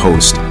the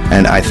host.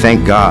 And I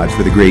thank God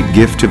for the great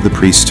gift of the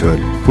priesthood,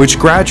 which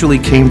gradually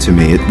came to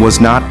me. It was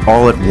not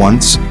all at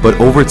once,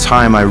 but over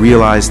time I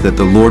realized that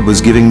the Lord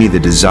was giving me the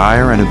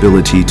desire and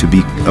ability to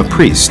be a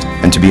priest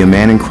and to be a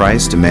man in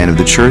Christ, a man of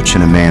the church,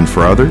 and a man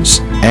for others.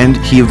 And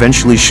He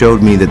eventually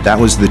showed me that that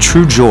was the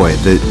true joy,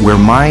 that where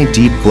my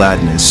deep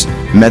gladness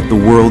met the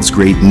world's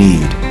great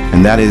need,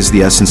 and that is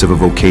the essence of a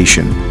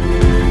vocation.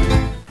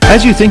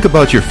 As you think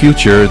about your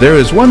future, there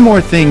is one more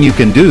thing you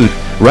can do.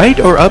 Write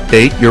or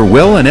update your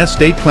will and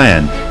estate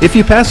plan. If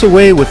you pass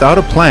away without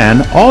a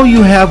plan, all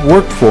you have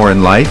worked for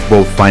in life,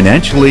 both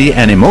financially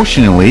and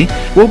emotionally,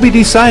 will be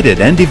decided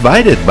and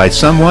divided by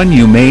someone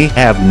you may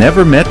have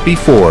never met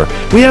before.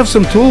 We have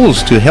some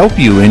tools to help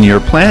you in your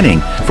planning.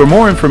 For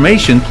more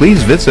information,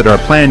 please visit our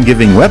plan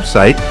giving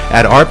website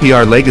at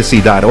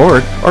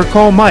rprlegacy.org or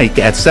call Mike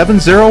at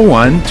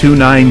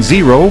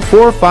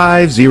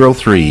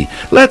 701-290-4503.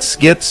 Let's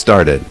get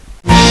started.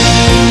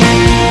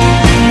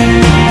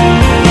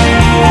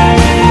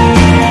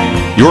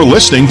 You're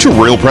listening to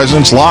Real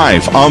Presence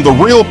Live on the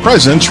Real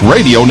Presence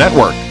Radio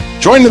Network.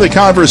 Join in the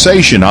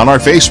conversation on our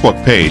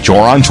Facebook page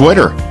or on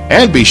Twitter.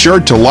 And be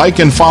sure to like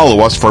and follow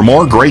us for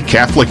more great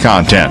Catholic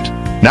content.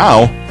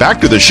 Now,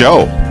 back to the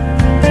show.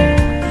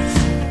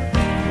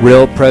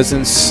 Real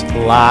Presence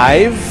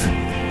Live.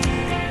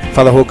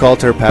 Father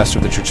Hochhalter, pastor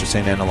of the Church of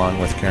St. Anne, along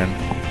with Karen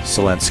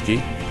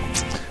Selensky.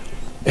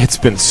 It's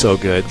been so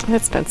good.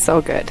 It's been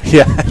so good.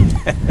 Yeah.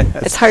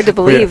 It's hard to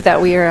believe that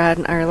we are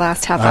on our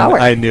last half hour.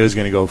 I knew it was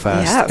going to go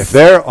fast. Yes. If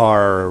there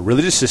are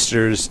religious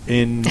sisters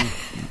in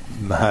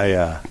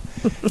my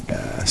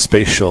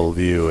spatial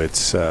view,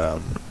 it's...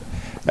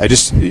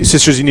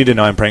 sisters, you need to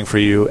know I'm praying for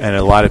you, and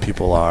a lot of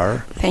people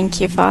are. Thank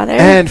you, Father.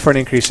 And for an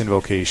increase in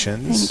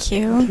vocations.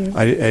 Thank you.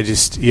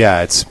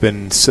 It's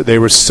been, they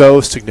were so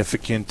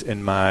significant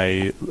in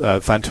my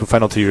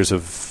final 2 years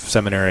of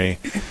seminary,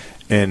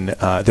 and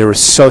they were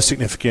so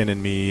significant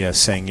in me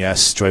saying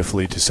yes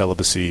joyfully to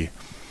celibacy,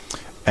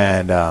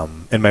 and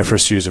in my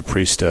first years of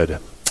priesthood.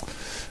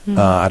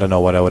 I don't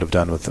know what I would have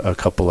done with a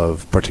couple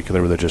of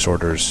particular religious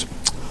orders,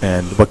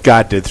 and what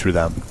God did through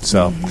them.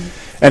 So.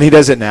 And he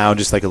does it now,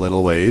 just like a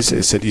little ways.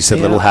 He said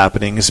little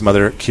happenings.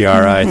 Mother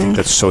Chiara, I think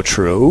that's so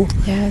true.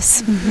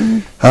 Yes.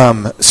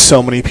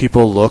 So many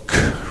people look,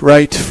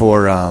 right,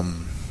 for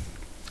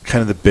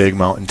kind of the big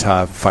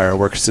mountaintop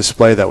fireworks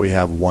display that we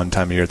have one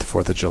time a year at the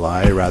 4th of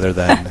July, rather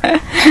than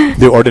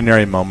the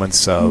ordinary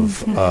moments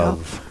of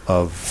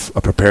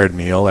a prepared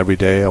meal every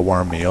day, a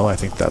warm meal. I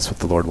think that's what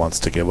the Lord wants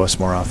to give us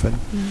more often.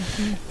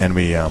 And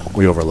we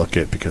overlook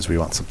it because we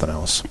want something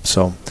else.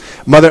 So,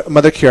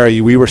 Mother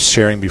Chiara, we were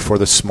sharing before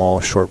the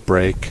small short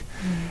break,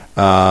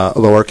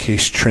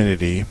 lowercase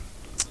Trinity,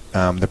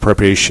 the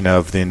preparation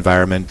of the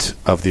environment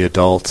of the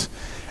adult,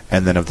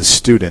 and then of the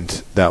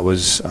student. That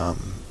was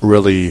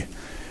really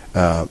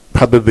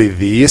probably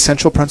the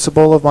essential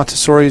principle of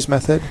Montessori's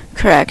method.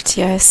 Correct.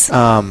 Yes.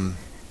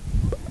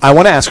 I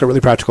want to ask a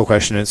really practical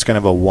question. It's kind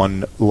of a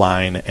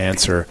one-line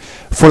answer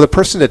for the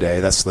person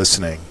today that's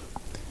listening.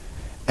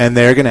 And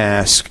they're going to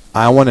ask,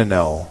 I want to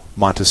know,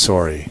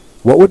 Montessori,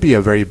 what would be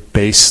a very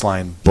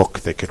baseline book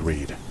they could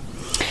read?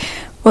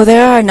 Well,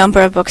 there are a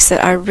number of books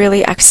that are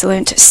really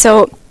excellent.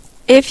 So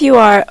if you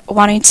are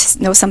wanting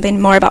to know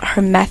something more about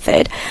her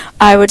method,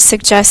 I would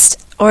suggest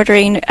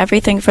ordering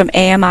everything from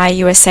AMI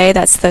USA,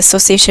 that's the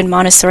Association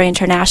Montessori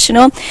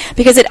International,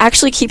 because it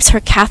actually keeps her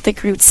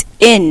Catholic roots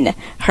in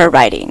her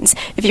writings.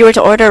 If you were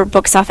to order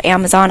books off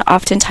Amazon,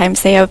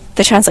 oftentimes the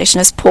translation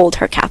has pulled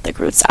her Catholic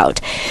roots out.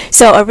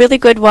 So a really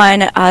good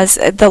one is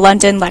the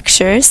London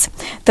Lectures.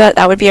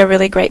 That would be a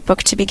really great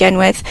book to begin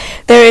with.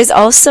 There is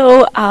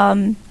also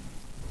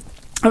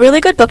a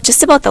really good book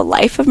just about the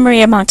life of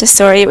Maria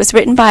Montessori. It was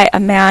written by a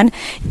man,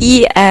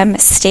 E.M.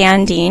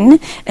 Standing,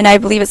 and I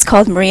believe it's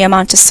called Maria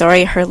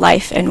Montessori, Her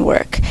Life and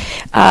Work.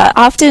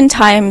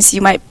 Oftentimes,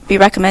 you might be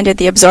recommended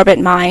The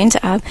Absorbent Mind.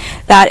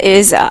 That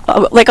is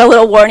like a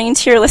little warning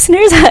to your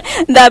listeners.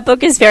 That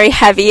book is very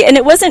heavy, and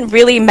it wasn't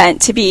really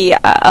meant to be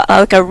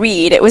like a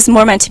read. It was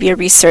more meant to be a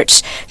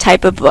research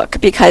type of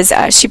book, because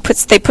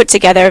they put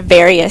together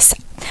various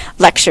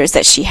lectures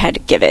that she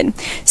had given.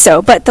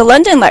 But the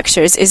London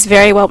Lectures is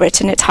very well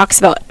written. It talks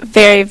about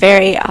very,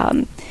 very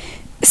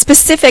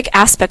specific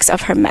aspects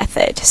of her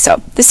method.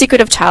 So The Secret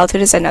of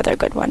Childhood is another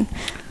good one.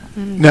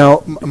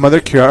 Now, Mother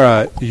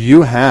Chiara,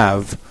 you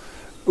have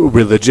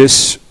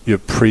religious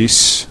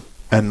priests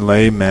and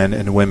lay men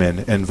and women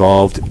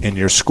involved in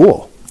your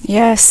school.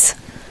 Yes.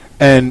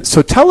 And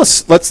so tell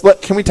us,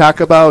 can we talk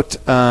about,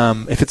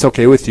 if it's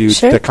okay with you,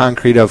 Sure. the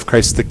concrete of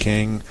Christ the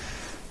King,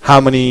 how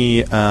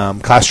many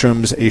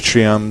classrooms,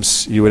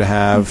 atriums you would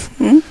have?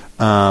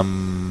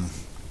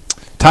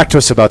 Talk to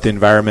us about the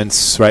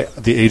environments, right?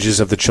 The ages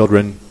of the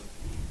children.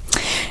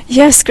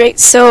 Yes, great.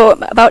 So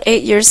about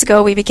 8 years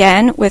ago, we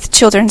began with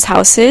children's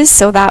houses.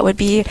 So that would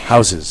be...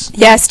 Houses.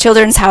 Yes,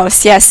 children's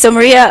house. Yes. So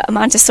Maria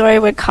Montessori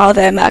would call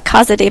them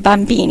Casa dei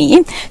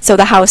Bambini, so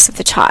the house of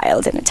the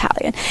child in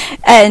Italian.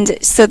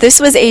 And so this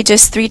was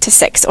ages 3 to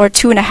 6, or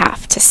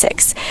 2.5 to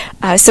 6.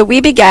 So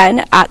we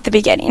began at the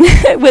beginning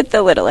with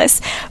the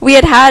littlest. We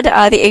had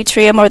the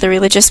atrium, or the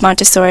religious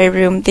Montessori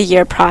room, the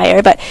year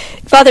prior, but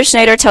Father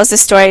Schneider tells the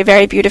story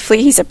very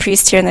beautifully. He's a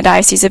priest here in the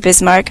Diocese of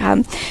Bismarck.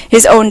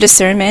 His own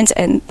discernment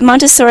and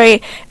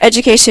Montessori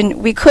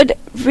education, we could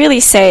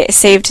really say,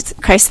 saved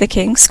Christ the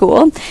King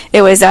school.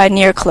 It was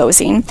near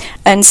closing.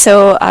 And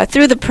so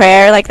through the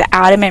prayer, like the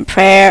adamant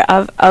prayer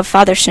of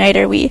Father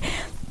Schneider, we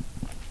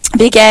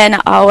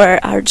began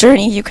our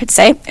journey, you could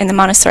say, in the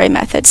Montessori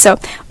method. So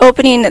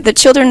opening the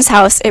children's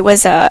house, it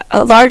was a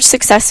large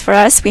success for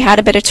us. We had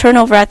a bit of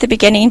turnover at the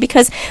beginning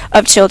because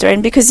of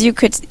children, because you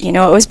could, it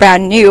was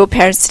brand new.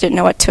 Parents didn't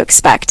know what to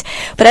expect.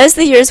 But as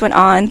the years went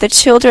on, the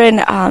children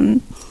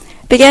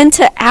began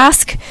to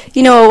ask,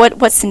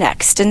 what's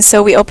next? And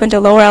so we opened a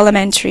lower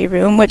elementary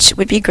room, which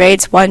would be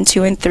grades 1,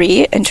 2, and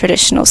 3 in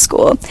traditional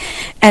school.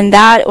 And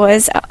that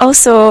was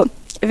also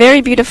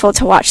very beautiful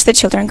to watch the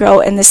children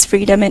grow in this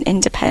freedom and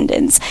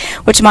independence,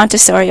 which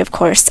Montessori, of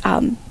course,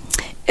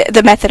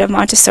 the method of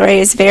Montessori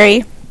is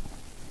very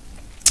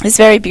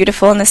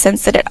beautiful in the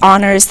sense that it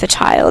honors the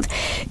child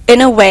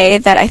in a way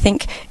that I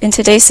think in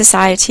today's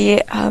society,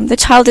 the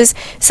child is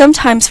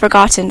sometimes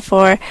forgotten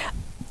for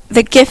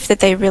the gift that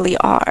they really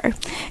are.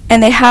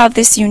 And they have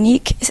this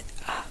unique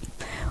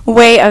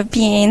way of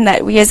being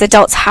that we as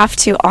adults have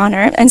to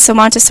honor, and so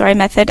Montessori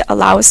method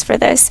allows for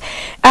this.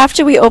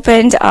 After we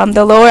opened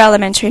the lower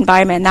elementary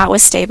environment, that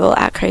was stable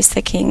at Christ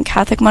the King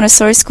Catholic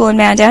Montessori School in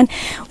Mandan,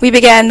 we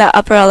began the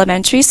upper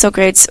elementary, so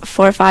grades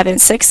 4, 5,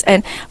 and 6,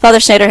 and Father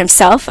Schneider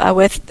himself,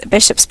 with the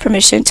Bishop's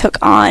permission, took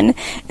on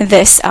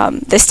this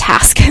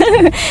task.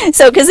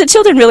 So, because the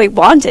children really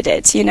wanted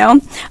it,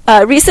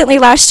 Recently,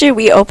 last year,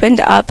 we opened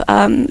up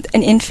an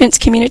infant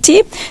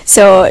community,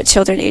 so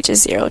children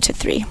ages 0 to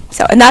 3.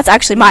 So, and that's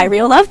actually my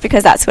real love,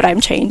 because that's what I'm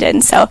trained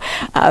in. So,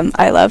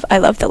 I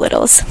love the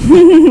littles.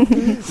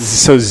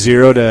 So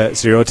 0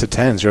 to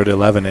 10, 0 to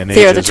 11, and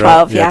 0 to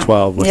 12, right? Yeah,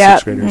 12 with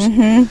 6th graders.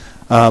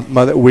 Mm-hmm.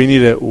 Mother,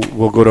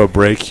 we'll go to a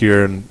break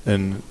here in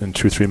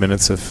 2-3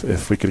 minutes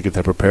if we could get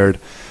that prepared.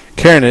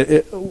 Karen,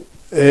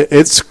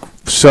 it's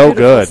so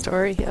good.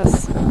 Story,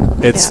 yes.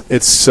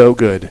 It's so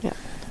good. Yeah.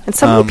 And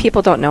so many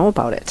people don't know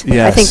about it.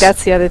 Yes. I think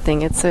that's the other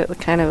thing. It's a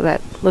kind of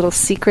that little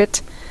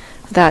secret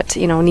that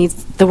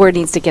the word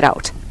needs to get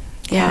out.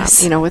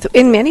 Yes.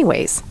 In many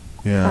ways.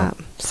 Yeah.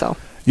 So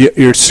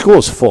your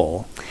school's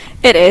full.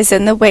 It is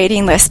in the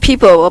waiting list.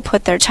 People will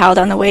put their child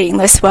on the waiting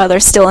list while they're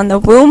still in the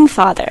womb,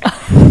 Father.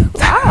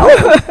 Wow.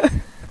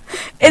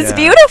 It's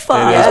beautiful.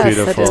 It is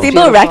beautiful.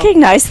 People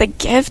recognize the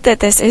gift that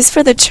this is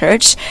for the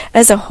church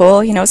as a whole.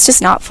 It's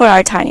just not for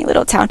our tiny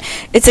little town.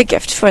 It's a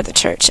gift for the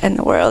church and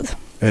the world.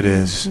 It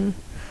is.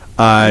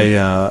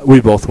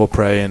 We both will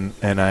pray, and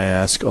I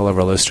ask all of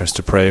our listeners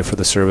to pray for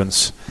the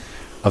servants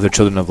of the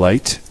Children of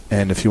Light.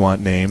 And if you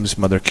want names,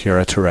 Mother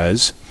Chiara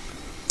Thérèse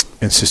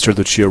and Sister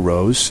Lucia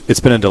Rose. It's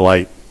been a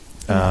delight.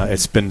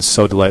 It's been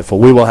so delightful.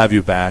 We will have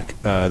you back.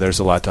 There's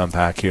a lot to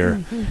unpack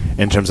here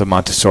in terms of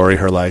Montessori,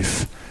 her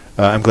life.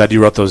 I'm glad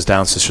you wrote those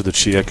down, Sister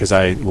Lucia, because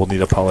I will need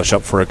to polish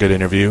up for a good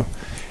interview,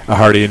 a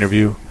hearty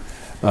interview.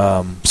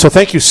 So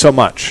thank you so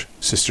much,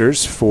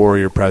 sisters, for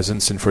your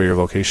presence and for your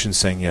vocation,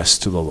 saying yes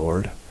to the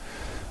Lord.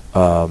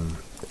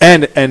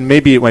 And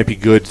maybe it might be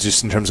good,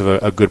 just in terms of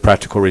a good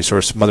practical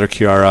resource, Mother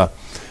Chiara.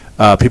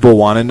 People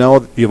want to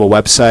know, you have a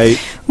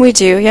website? We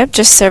do, yep,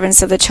 just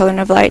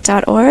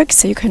servantsofthechildrenoflight.org,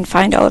 so you can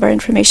find all of our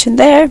information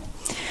there,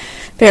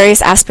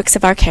 various aspects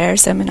of our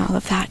charism and all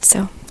of that.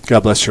 So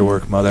God bless your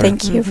work, Mother.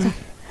 Thank you.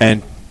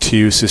 And to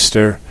you,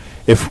 Sister.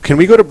 Can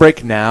we go to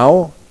break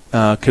now?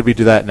 Could we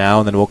do that now,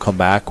 and then we'll come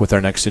back with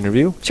our next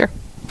interview? Sure.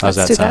 How's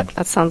Let's that do sound?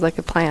 That sounds like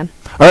a plan.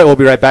 All right, we'll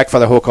be right back.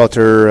 Father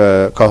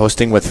Hochhalter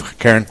co-hosting with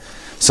Karen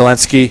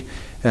Selensky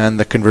and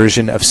the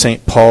conversion of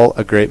St. Paul,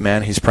 a great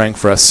man. He's praying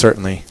for us,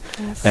 certainly,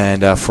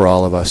 and for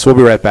all of us. We'll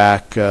be right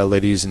back,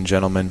 ladies and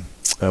gentlemen,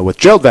 with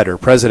Gerald Vetter,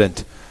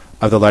 President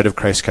of the Light of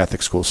Christ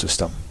Catholic School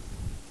System.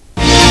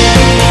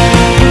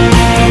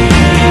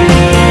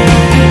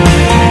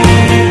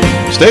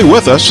 Stay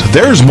with us.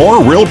 There's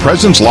more Real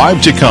Presence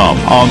Live to come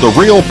on the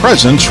Real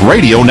Presence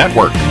Radio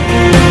Network.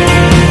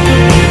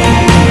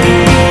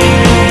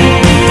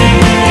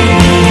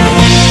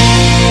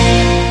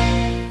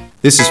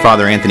 This is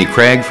Father Anthony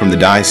Craig from the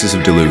Diocese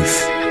of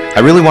Duluth. I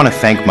really want to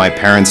thank my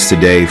parents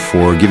today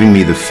for giving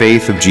me the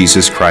faith of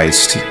Jesus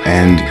Christ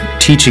and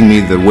teaching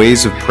me the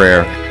ways of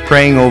prayer,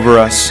 praying over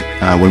us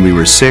when we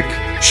were sick,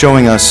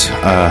 showing us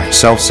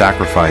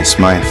self-sacrifice.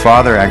 My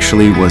father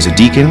actually was a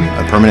deacon,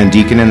 a permanent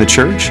deacon in the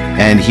church,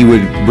 and he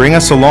would bring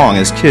us along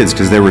as kids,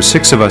 because there were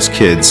 6 of us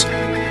kids,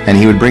 and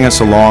he would bring us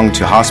along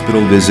to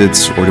hospital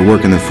visits or to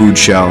work in the food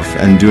shelf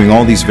and doing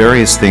all these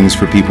various things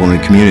for people in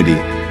the community.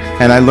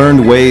 And I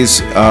learned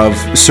ways of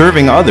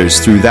serving others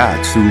through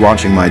that, through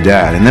watching my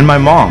dad. And then my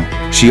mom,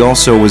 she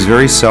also was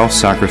very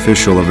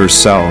self-sacrificial of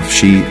herself.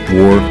 She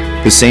wore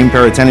the same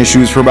pair of tennis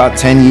shoes for about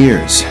 10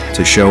 years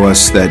to show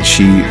us that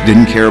she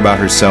didn't care about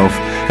herself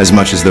as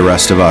much as the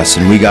rest of us.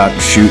 And we got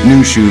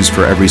new shoes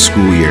for every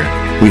school year.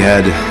 We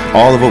had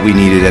all of what we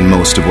needed and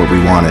most of what we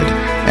wanted.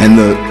 And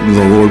the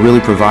Lord really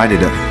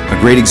provided a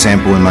great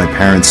example in my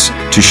parents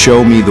to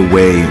show me the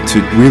way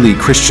to really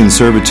Christian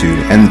servitude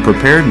and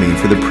prepared me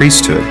for the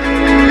priesthood.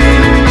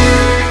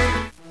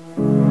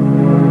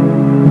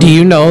 Do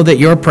you know that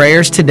your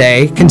prayers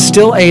today can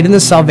still aid in the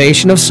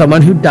salvation of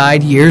someone who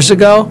died years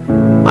ago?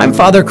 I'm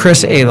Father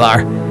Chris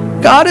Alar.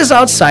 God is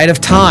outside of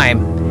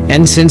time,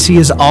 and since He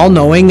is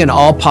all-knowing and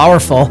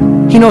all-powerful,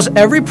 He knows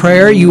every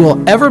prayer you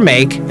will ever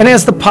make and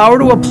has the power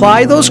to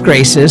apply those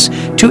graces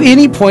to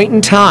any point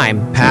in time,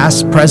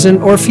 past,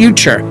 present, or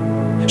future.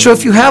 So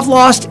if you have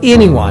lost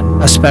anyone,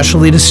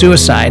 especially to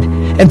suicide,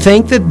 and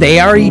think that they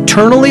are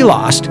eternally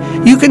lost,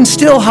 you can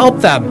still help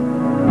them.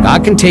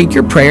 God can take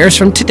your prayers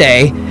from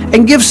today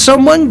and give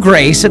someone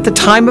grace at the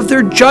time of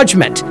their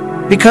judgment,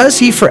 because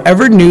He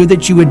forever knew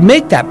that you would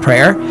make that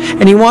prayer,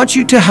 and He wants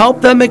you to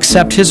help them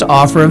accept His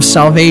offer of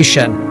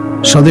salvation.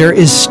 So there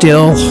is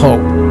still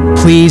hope.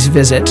 Please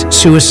visit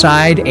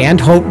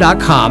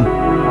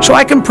suicideandhope.com so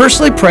I can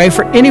personally pray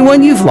for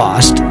anyone you've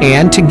lost,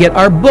 and to get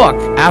our book,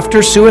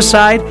 After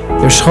Suicide,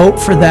 There's Hope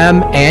for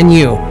Them and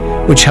You,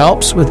 which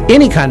helps with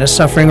any kind of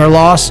suffering or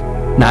loss,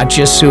 not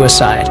just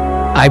suicide.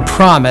 I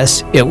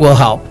promise it will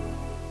help.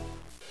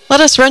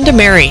 Let us run to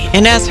Mary,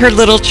 and as her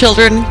little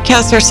children,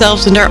 cast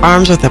ourselves into her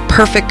arms with a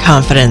perfect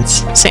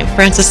confidence. St.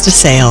 Francis de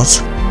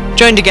Sales.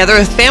 Join together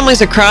with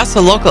families across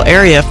the local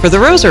area for the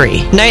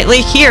Rosary,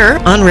 nightly here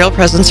on Real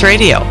Presence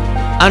Radio.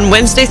 On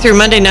Wednesday through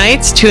Monday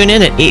nights, tune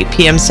in at 8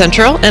 p.m.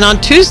 Central, and on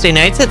Tuesday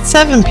nights at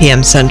 7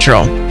 p.m.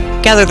 Central.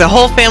 Gather the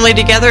whole family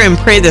together and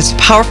pray this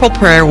powerful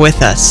prayer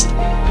with us.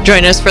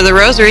 Join us for the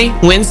Rosary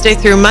Wednesday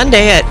through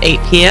Monday at 8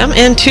 p.m.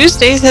 and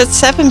Tuesdays at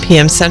 7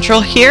 p.m.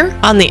 Central here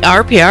on the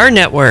RPR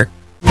Network.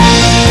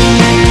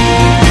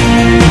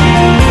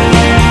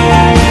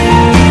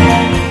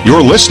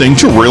 You're listening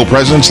to Real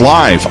Presence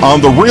Live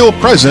on the Real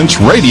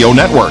Presence Radio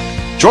Network.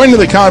 Join in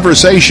the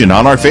conversation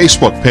on our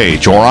Facebook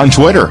page or on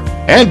Twitter.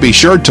 And be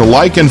sure to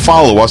like and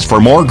follow us for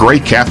more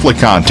great Catholic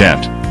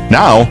content.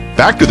 Now,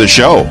 back to the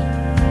show.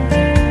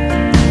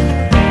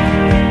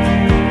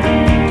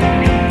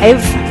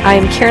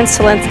 I'm Karen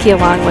Selensky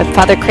along with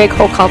Father Craig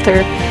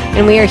Hochhalter,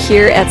 and we are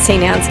here at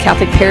St. Anne's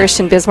Catholic Parish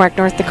in Bismarck,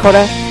 North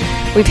Dakota.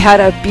 We've had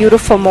a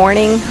beautiful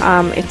morning.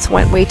 It's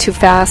went way too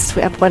fast.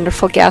 We have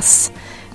wonderful guests.